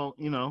 Well,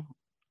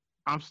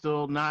 I'm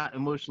still not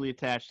emotionally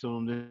attached to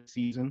him this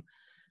season.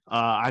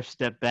 I've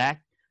stepped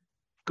back.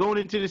 Going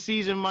into the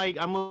season, Mike,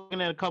 I'm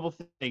looking at a couple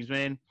things,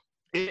 man.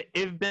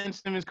 If Ben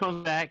Simmons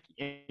comes back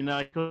and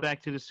comes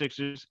back to the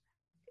Sixers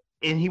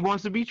and he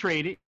wants to be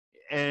traded,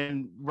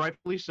 and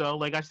rightfully so,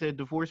 like I said,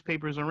 divorce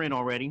papers are in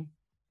already,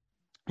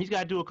 he's got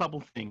to do a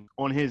couple things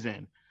on his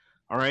end.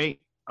 All right?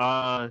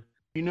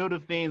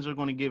 The fans are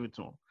going to give it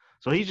to him.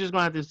 So he's just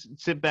going to have to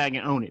sit back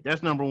and own it.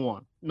 That's number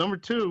one. Number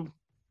two,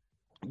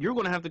 you're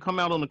going to have to come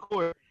out on the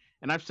court,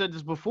 and I've said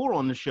this before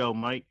on the show,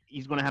 Mike,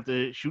 he's going to have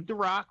to shoot the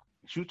rock,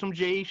 shoot some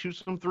J's, shoot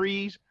some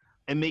threes,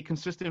 and make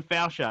consistent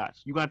foul shots.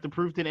 You got to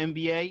prove to the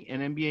NBA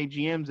and NBA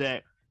GMs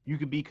that you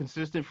could be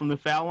consistent from the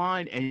foul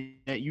line and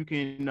that you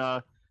can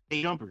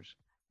hit jumpers.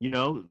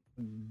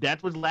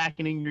 That's what's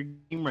lacking in your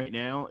game right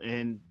now,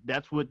 and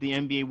that's what the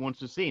NBA wants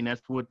to see, and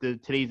that's what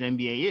today's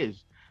NBA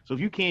is. So if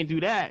you can't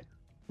do that,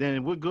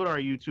 then what good are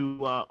you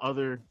to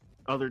other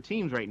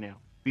teams right now?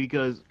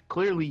 Because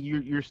clearly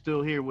you're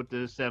still here with the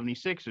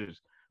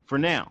 76ers for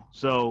now.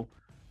 So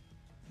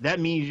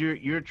that means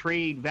your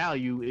trade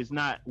value is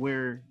not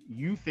where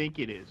you think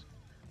it is.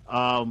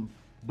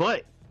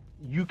 But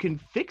you can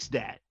fix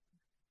that.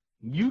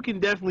 You can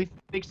definitely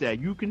fix that.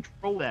 You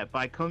control that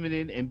by coming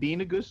in and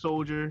being a good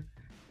soldier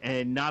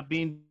and not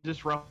being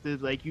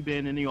disruptive like you've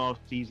been in the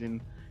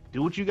offseason.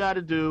 Do what you got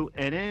to do,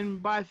 and then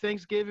by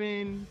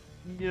Thanksgiving,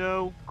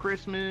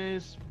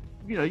 Christmas,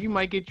 you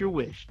might get your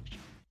wish.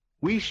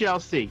 We shall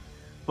see.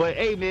 But,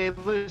 hey, man,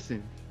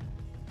 listen,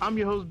 I'm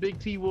your host, Big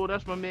T. Will.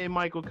 That's my man,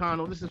 Mike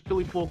O'Connell. This is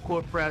Philly Phull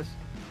Court Press,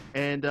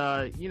 and,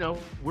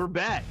 we're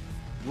back.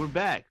 We're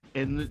back,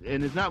 and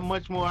there's not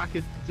much more I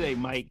could say,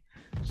 Mike,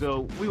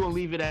 so we will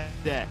leave it at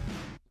that.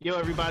 Yo,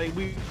 everybody,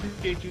 we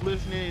appreciate you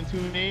listening and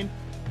tuning in,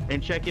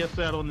 and check us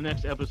out on the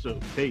next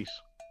episode. Peace.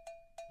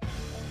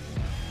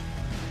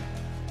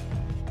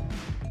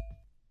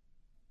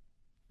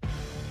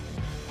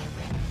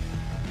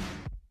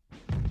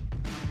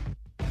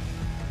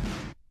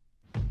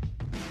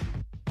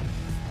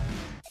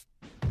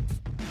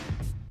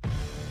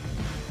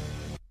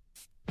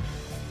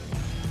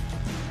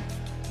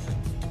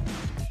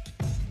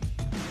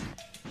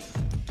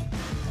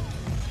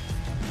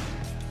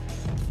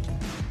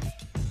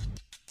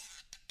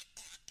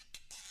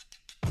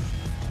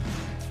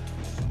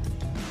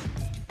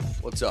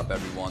 What's up,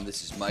 everyone?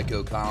 This is Mike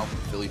O'Connell from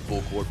Philly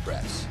Phull Court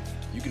Press.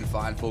 You can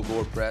find Phull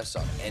Court Press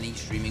on any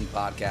streaming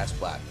podcast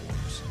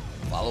platforms.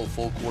 Follow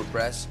Phull Court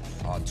Press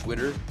on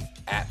Twitter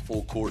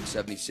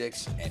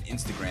 @PhullCourt76 and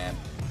Instagram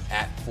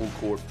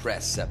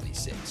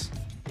 @PhullCourtPress76.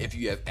 If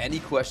you have any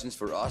questions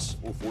for us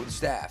or for the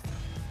staff,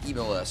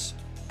 email us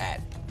at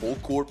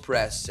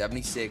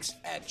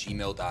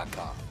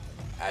PhullCourtPress76@gmail.com.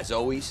 As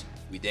always,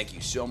 we thank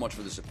you so much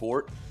for the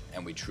support,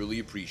 and we truly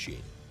appreciate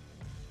it.